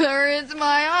 Mother, it's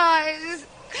my eyes.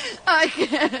 I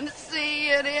can't see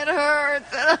and it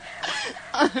hurts.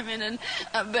 I'm in an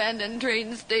abandoned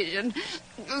train station.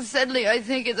 Sedley, I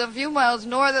think, is a few miles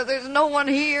north. There's no one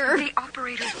here. The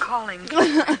operator's calling.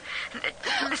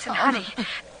 Listen, honey,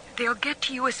 they'll get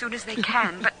to you as soon as they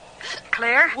can, but...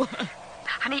 Claire? What?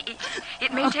 Honey,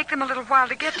 it may take them a little while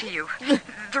to get to you.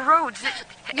 The roads,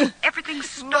 everything's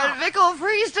stopped. But Vic will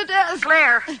freeze to death.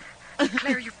 Claire,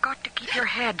 you've got to keep your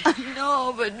head. I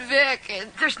know, but Vic...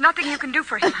 There's nothing you can do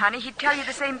for him, honey. He'd tell you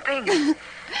the same thing.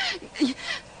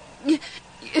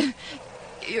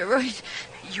 You're right.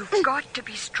 You've got to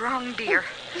be strong, dear.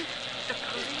 The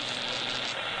police...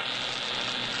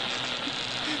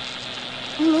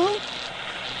 Hello?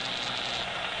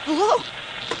 Hello?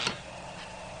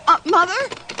 Mother?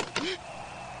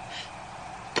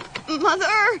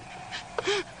 Mother?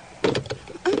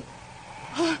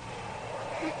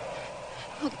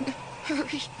 Hurry,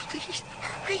 please,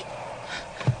 hurry.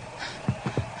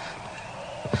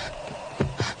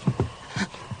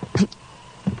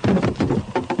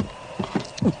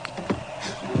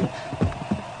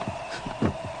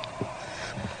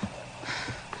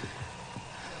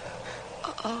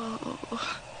 Oh.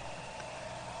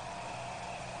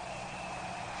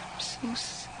 I'm so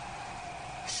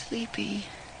sleepy.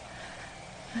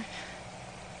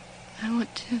 I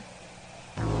want to...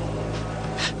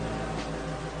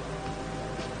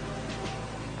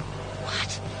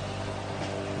 What?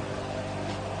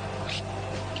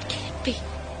 be?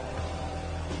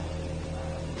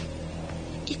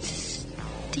 It's a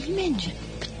steam engine.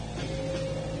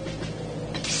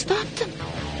 But they stopped them 20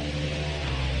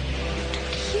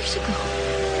 years ago.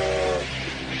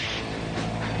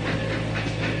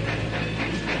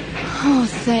 Oh,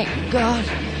 thank God.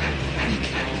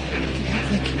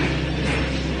 Vic.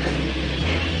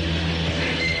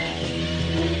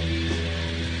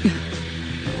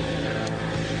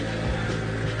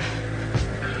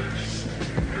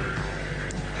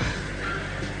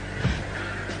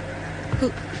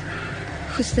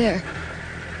 Who's there?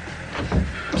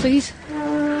 Please?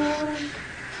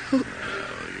 Who? Well,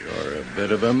 you're a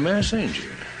bit of a messenger.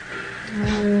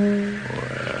 Well,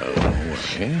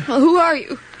 away. Well, who are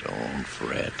you? Don't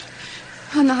fret.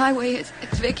 On the highway, it's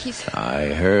Vic. I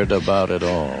heard about it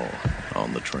all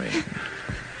on the train.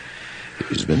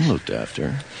 He's been looked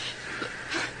after.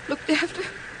 Looked after?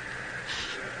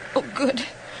 Oh, good.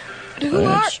 But who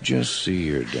Let's just see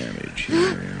your damage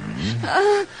here.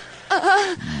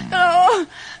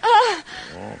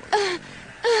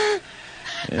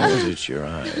 Yes, it's your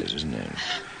eyes, isn't it?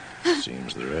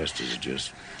 Seems the rest is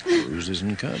just bruises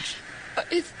and cuts.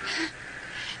 It's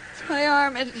my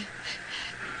arm. It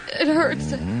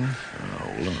hurts.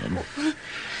 Hold on.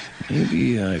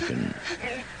 Maybe I can...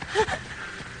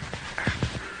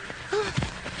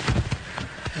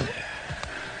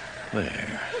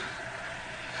 There.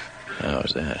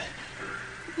 How's that?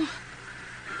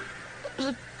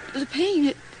 The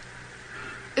pain,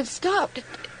 it stopped. It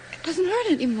doesn't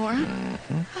hurt anymore.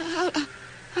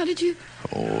 How did you...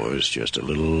 Oh, it's just a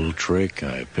little trick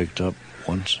I picked up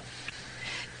once.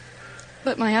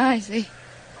 But my eyes, they...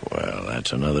 Well,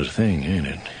 that's another thing, ain't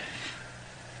it?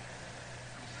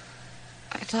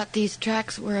 I thought these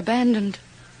tracks were abandoned.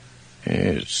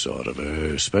 It's sort of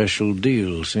a special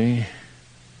deal, see?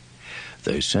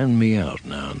 They send me out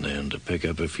now and then to pick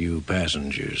up a few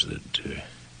passengers that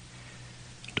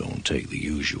don't take the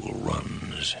usual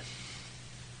runs.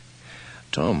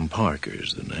 Tom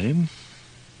Parker's the name.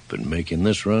 Been making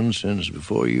this run since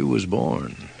before you was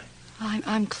born.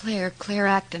 I'm Claire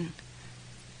Acton.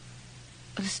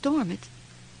 The storm, it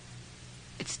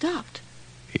stopped.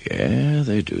 Yeah,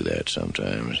 they do that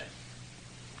sometimes.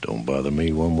 Don't bother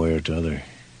me one way or t'other.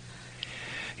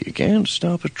 You can't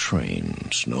stop a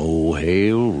train. Snow,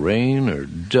 hail, rain, or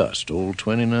dust. Old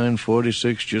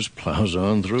 2946 just plows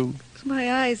on through.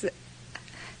 My eyes,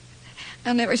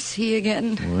 I'll never see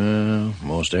again. Well,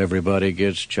 most everybody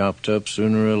gets chopped up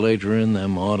sooner or later in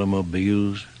them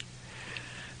automobiles.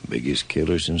 Biggest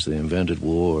killer since they invented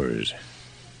wars.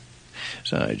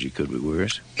 Besides, you could be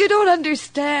worse. You don't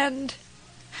understand.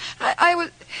 I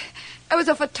was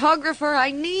a photographer.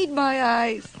 I need my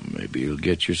eyes. Maybe you'll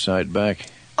get your sight back.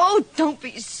 Oh, don't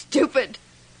be stupid.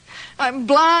 I'm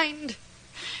blind.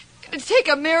 It'd take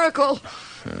a miracle.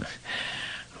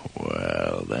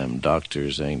 Well, them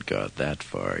doctors ain't got that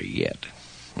far yet.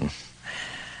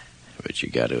 But you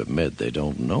got to admit they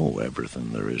don't know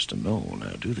everything there is to know,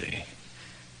 now, do they?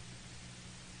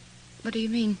 What do you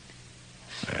mean?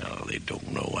 Well, they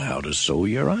don't know how to sew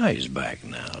your eyes back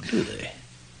now, do they?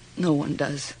 No one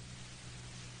does.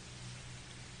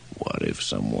 What if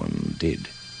someone did?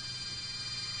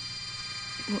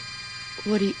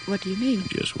 What do you mean?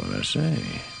 Just what I say.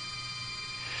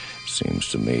 Seems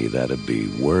to me that'd be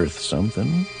worth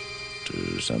something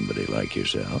to somebody like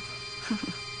yourself.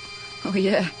 Oh,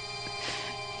 yeah.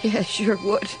 Yeah, sure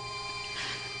would.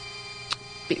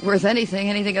 Be worth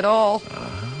anything at all.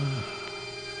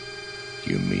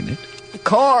 You mean it? Of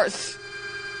course.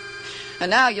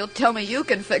 And now you'll tell me you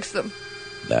can fix them.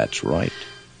 That's right.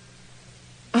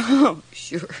 Oh,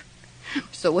 sure.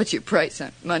 So what's your price, huh?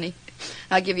 Money?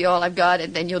 I'll give you all I've got,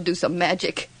 and then you'll do some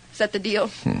magic. Is that the deal?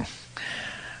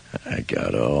 I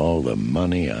got all the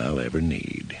money I'll ever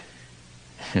need.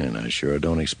 And I sure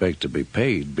don't expect to be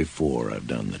paid before I've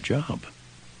done the job.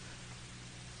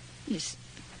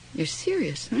 You're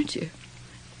serious, aren't you?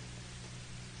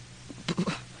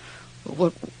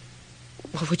 What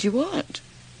would you want?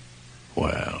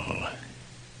 Well,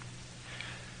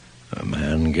 a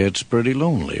man gets pretty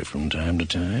lonely from time to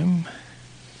time.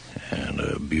 And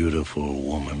a beautiful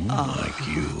woman like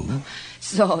you.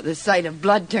 So the sight of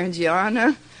blood turns you on,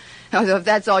 huh? Now, if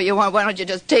that's all you want, why don't you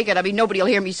just take it? I mean, nobody'll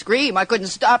hear me scream. I couldn't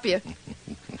stop you.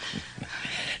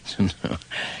 No,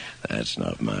 that's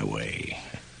not my way.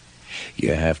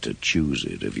 You have to choose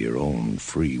it of your own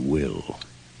free will.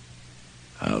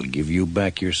 I'll give you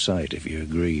back your sight if you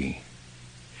agree.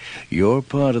 Your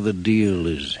part of the deal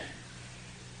is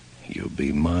you'll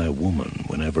be my woman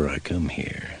whenever I come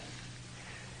here.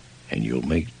 And you'll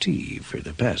make tea for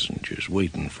the passengers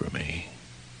waiting for me.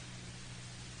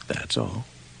 That's all.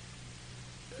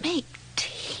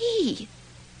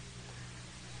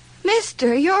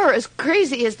 Mister, you're as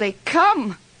crazy as they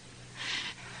come.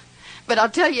 But I'll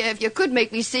tell you, if you could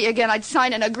make me see again, I'd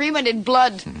sign an agreement in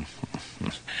blood.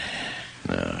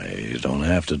 No, you don't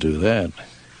have to do that.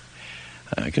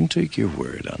 I can take your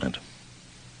word on it.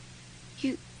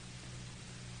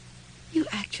 You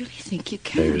actually think you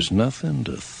can? There's nothing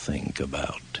to think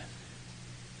about.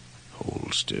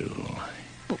 Hold still.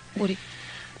 What are you...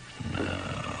 No.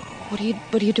 What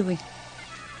are you doing?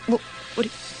 What are you...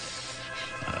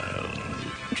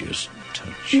 I'll just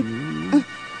touch you.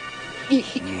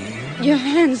 Your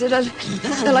hands,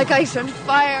 they're like ice on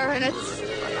fire, and it's...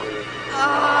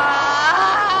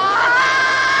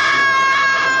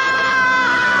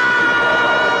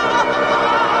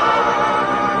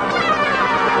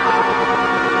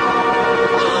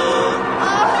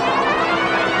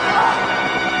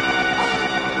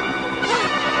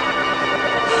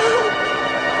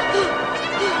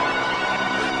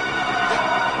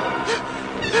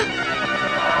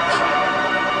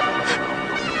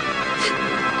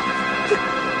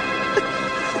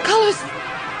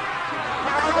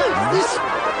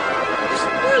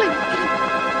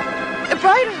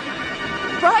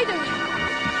 Brighter.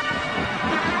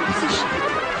 It's a shape.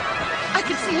 I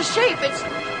can see a shape.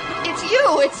 It's you.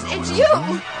 It's you.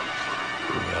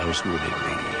 Who else would it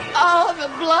be? Oh, the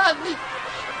blood.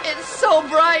 It's so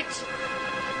bright.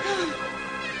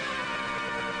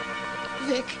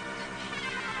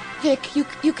 Vic,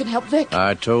 you can help Vic.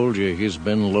 I told you he's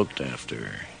been looked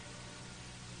after.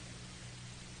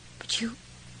 But you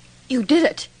did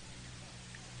it.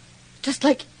 Just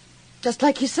like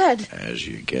you said. As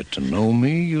you get to know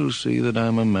me, you'll see that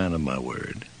I'm a man of my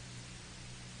word.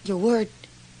 Your word.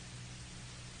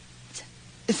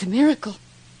 It's a miracle.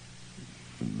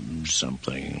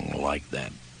 Something like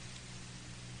that.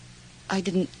 I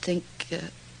didn't think...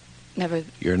 never...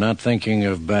 You're not thinking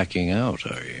of backing out,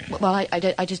 are you? Well,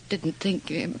 I just didn't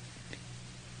think...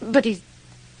 but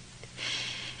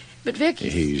Vic...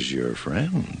 He's your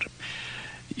friend.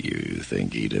 You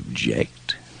think he'd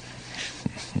object?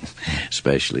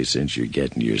 Especially since you're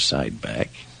getting your sight back.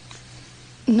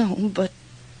 No, but...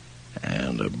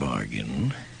 And a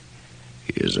bargain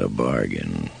is a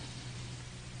bargain.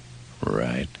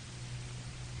 Right?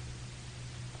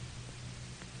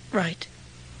 Right.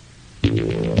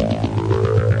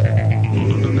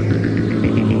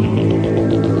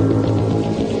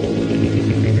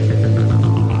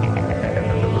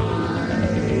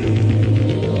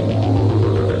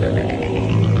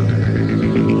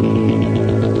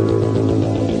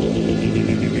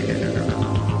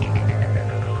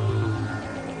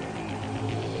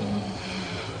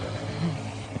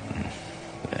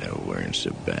 So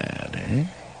bad, eh?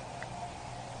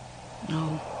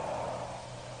 No.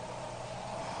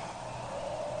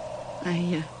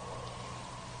 I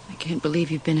can't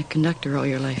believe you've been a conductor all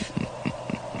your life.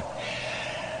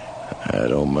 I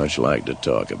don't much like to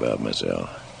talk about myself.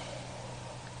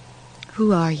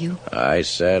 Who are you? I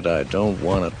said I don't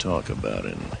want to talk about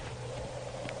it.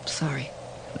 Sorry.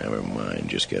 Never mind,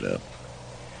 just get up.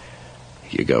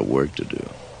 You got work to do.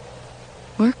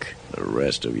 Work? The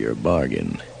rest of your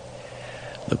bargain.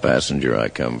 The passenger I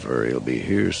come for, he'll be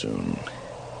here soon.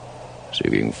 See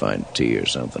if you can find tea or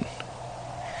something.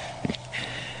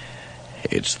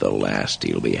 It's the last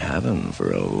he'll be having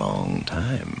for a long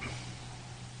time.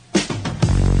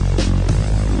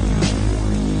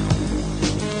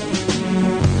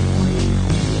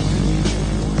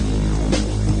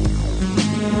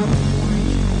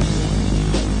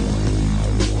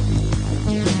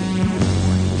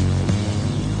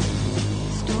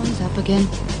 Storm's up again.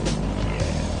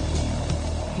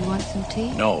 You want some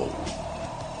tea? No.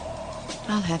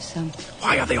 I'll have some.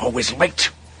 Why are they always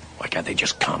late? Why can't they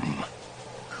just come?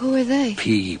 Who are they?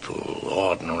 People.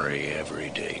 Ordinary,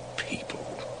 everyday people.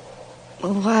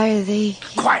 Well, why are they...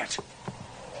 Quiet!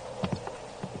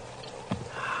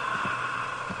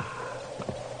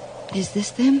 Is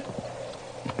this them?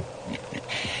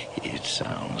 It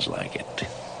sounds like it.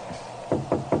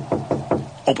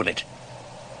 Open it.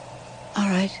 All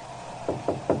right.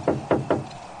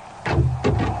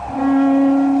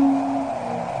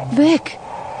 Vic.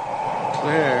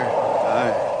 Claire,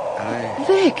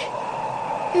 Vic,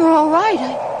 you're all right.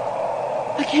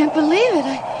 I can't believe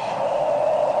it.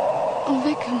 Oh,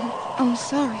 Vic, I'm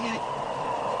sorry.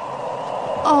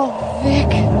 Oh,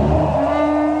 Vic.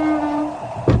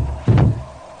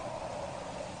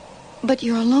 But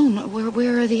you're alone.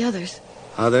 Where are the others?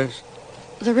 Others?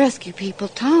 The rescue people.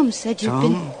 Tom said you've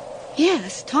been... Tom?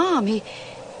 Yes, Tom.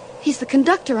 He's the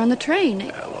conductor on the train.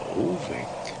 Hello, Vic.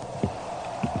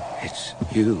 It's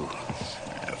you.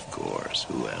 Of course.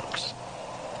 Who else?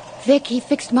 Vic, he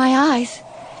fixed my eyes.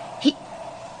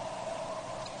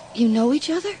 You know each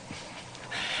other?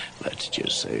 Let's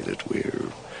just say that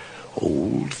we're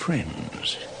old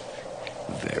friends.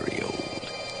 Very old.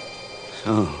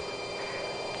 So,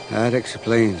 that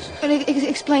explains. But it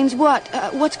explains what?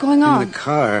 What's going on? In the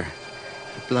car,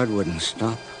 the blood wouldn't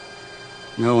stop.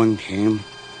 No one came.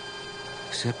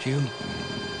 Except you.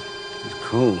 It was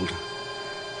cold.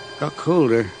 Got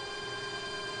colder.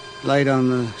 Light on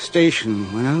the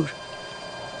station went out.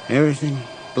 Everything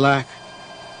black.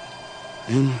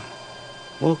 Then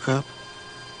woke up.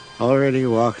 Already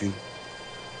walking.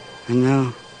 And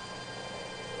now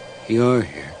you're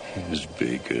here. As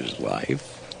big as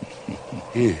life.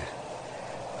 Yeah.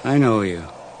 I know you.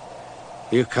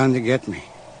 You come to get me.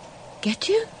 Get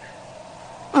you?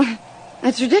 Oh,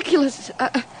 that's ridiculous.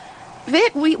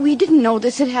 Vic, we didn't know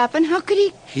this had happened. How could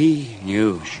he... He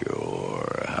knew.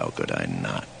 Sure, how could I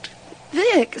not?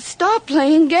 Vic, stop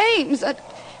playing games.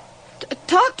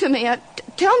 Talk to me.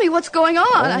 Tell me what's going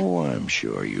on. Oh, I'm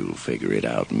sure you'll figure it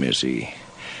out, Missy.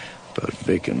 But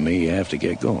Vic and me have to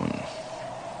get going.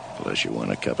 Unless you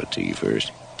want a cup of tea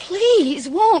first. Please,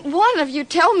 won't one of you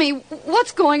tell me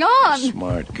what's going on? A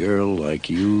smart girl like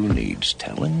you needs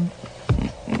telling.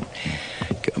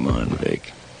 Come on,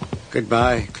 Vic.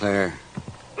 Goodbye, Claire.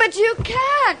 But you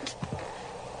can't.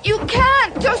 You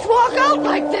can't just walk out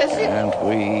like this. Can't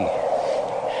we?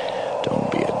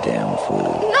 Don't be a damn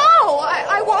fool. No,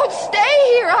 I won't stay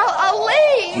here. I'll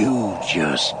leave. You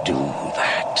just do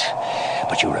that.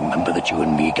 But you remember that you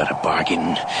and me got a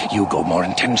bargain. You go more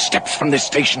than 10 steps from this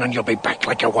station and you'll be back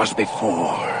like you was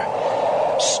before.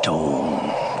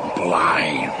 Stone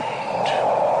blind.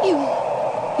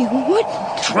 You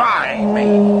wouldn't. Try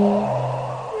me.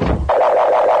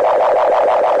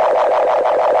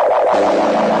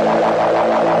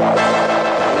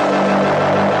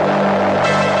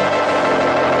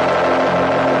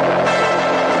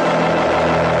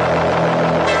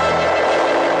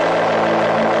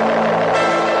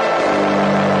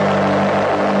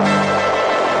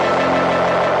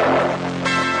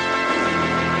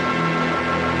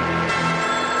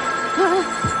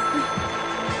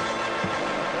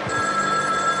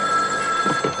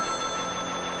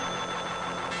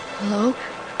 Hello?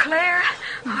 Claire?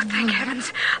 Oh, thank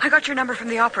heavens. I got your number from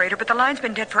the operator, but the line's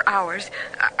been dead for hours.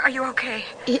 Are you okay?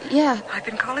 Yeah. I've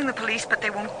been calling the police, but they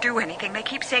won't do anything. They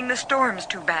keep saying the storm's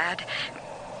too bad.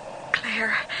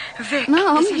 Claire, Vic...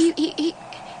 Mom, he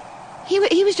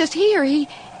was just here. He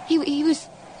was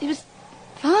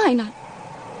fine.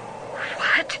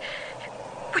 What?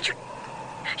 But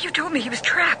you told me he was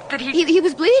trapped, that he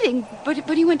was bleeding, but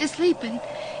he went to sleep,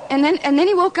 and then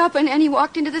he woke up and he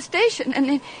walked into the station,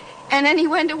 and then he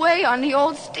went away on the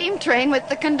old steam train with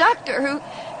the conductor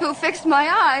who fixed my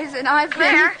eyes, and I've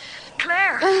Claire,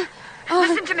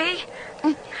 listen to me.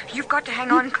 You've got to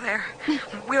hang on, Claire.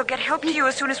 We'll get help to you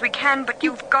as soon as we can, but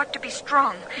you've got to be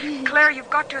strong. Claire, you've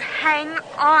got to hang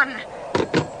on.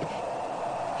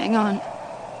 Hang on.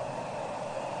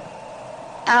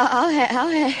 I'll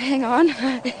hang on.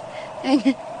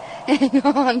 Hang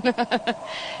on.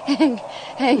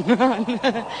 Hang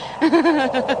on.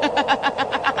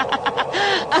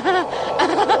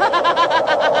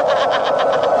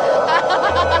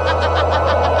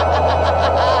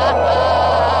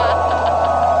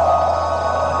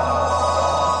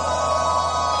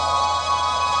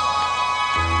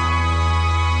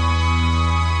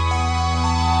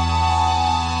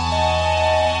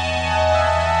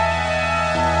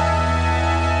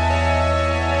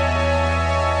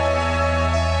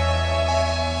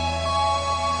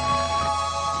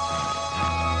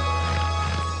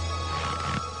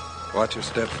 Watch your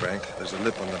step, Frank. There's a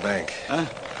lip on the bank. Huh?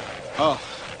 Oh,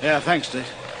 yeah, thanks, Dick.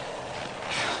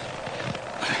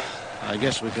 I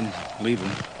guess we can leave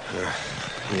him.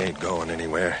 He ain't going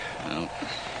anywhere. No.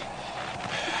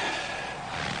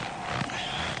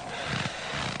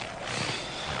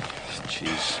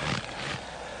 Jeez.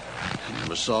 I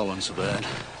never saw one so bad.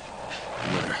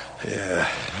 Litter. Yeah.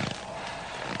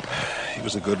 He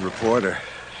was a good reporter.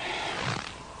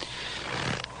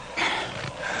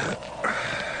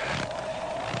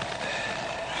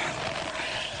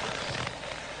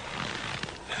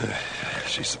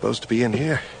 She's supposed to be in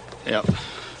here. Yep.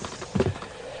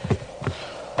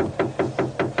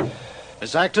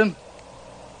 Miss Acton?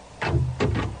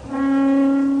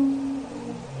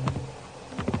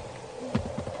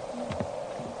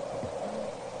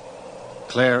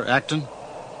 Claire Acton?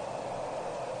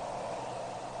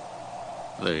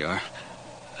 There you are.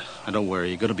 Now, don't worry,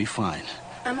 you're going to be fine.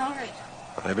 I'm all right.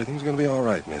 Everything's going to be all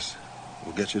right, miss.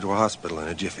 We'll get you to a hospital in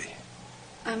a jiffy.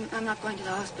 I'm not going to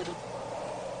the hospital.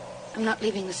 I'm not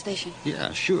leaving the station.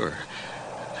 Yeah, sure.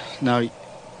 Now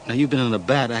Now, you've been in a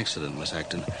bad accident, Miss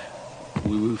Acton.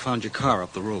 We found your car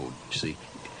up the road, you see.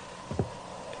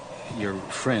 Your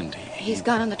friend, He's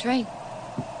gone on the train.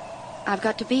 I've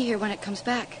got to be here when it comes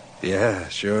back. Yeah,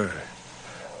 sure.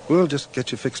 We'll just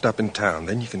get you fixed up in town,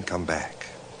 then you can come back.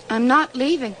 I'm not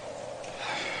leaving.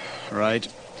 Right.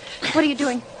 What are you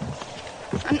doing?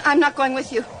 I'm not going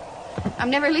with you. I'm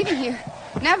never leaving here.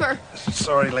 Never.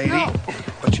 Sorry, lady. No.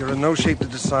 But you're in no shape to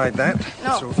decide that.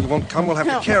 No. So if you won't come, we'll have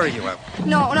to carry you out.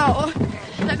 No.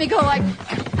 Let me go.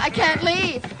 I can't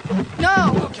leave.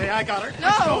 No. Okay, I got her.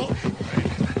 No.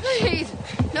 Please.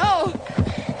 No.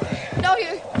 No,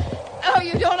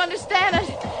 you don't understand it.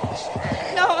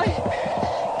 No,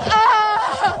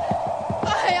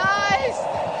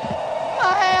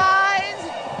 my eyes.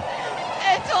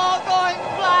 It's all going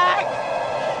black.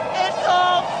 It's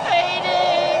all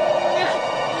fading.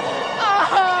 Oh,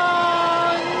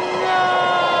 no.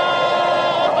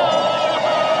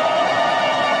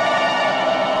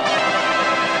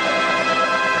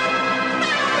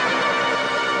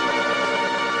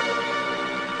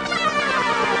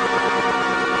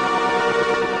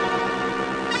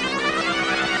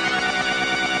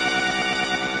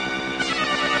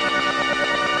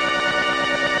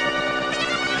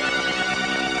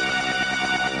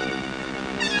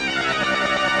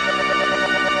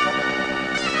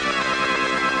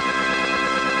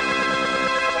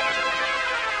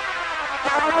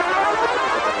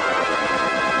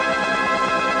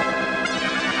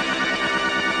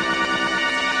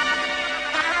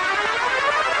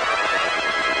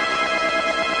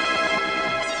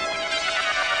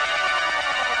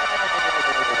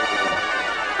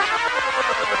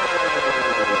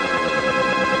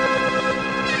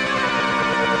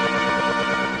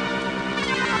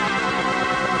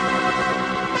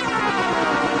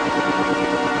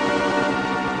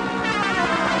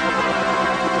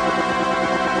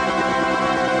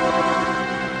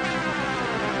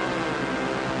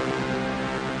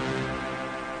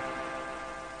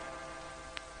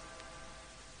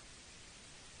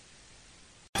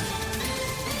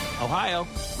 Ohio,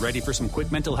 ready for some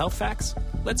quick mental health facts?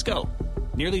 Let's go.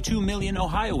 Nearly 2 million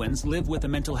Ohioans live with a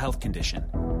mental health condition.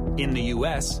 In the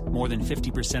U.S., more than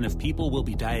 50% of people will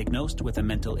be diagnosed with a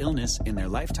mental illness in their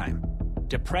lifetime.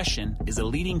 Depression is a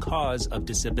leading cause of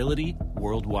disability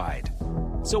worldwide.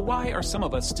 So why are some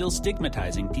of us still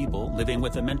stigmatizing people living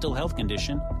with a mental health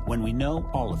condition when we know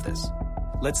all of this?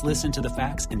 Let's listen to the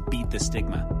facts and beat the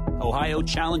stigma. Ohio,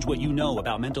 challenge what you know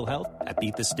about mental health at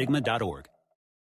beatthestigma.org.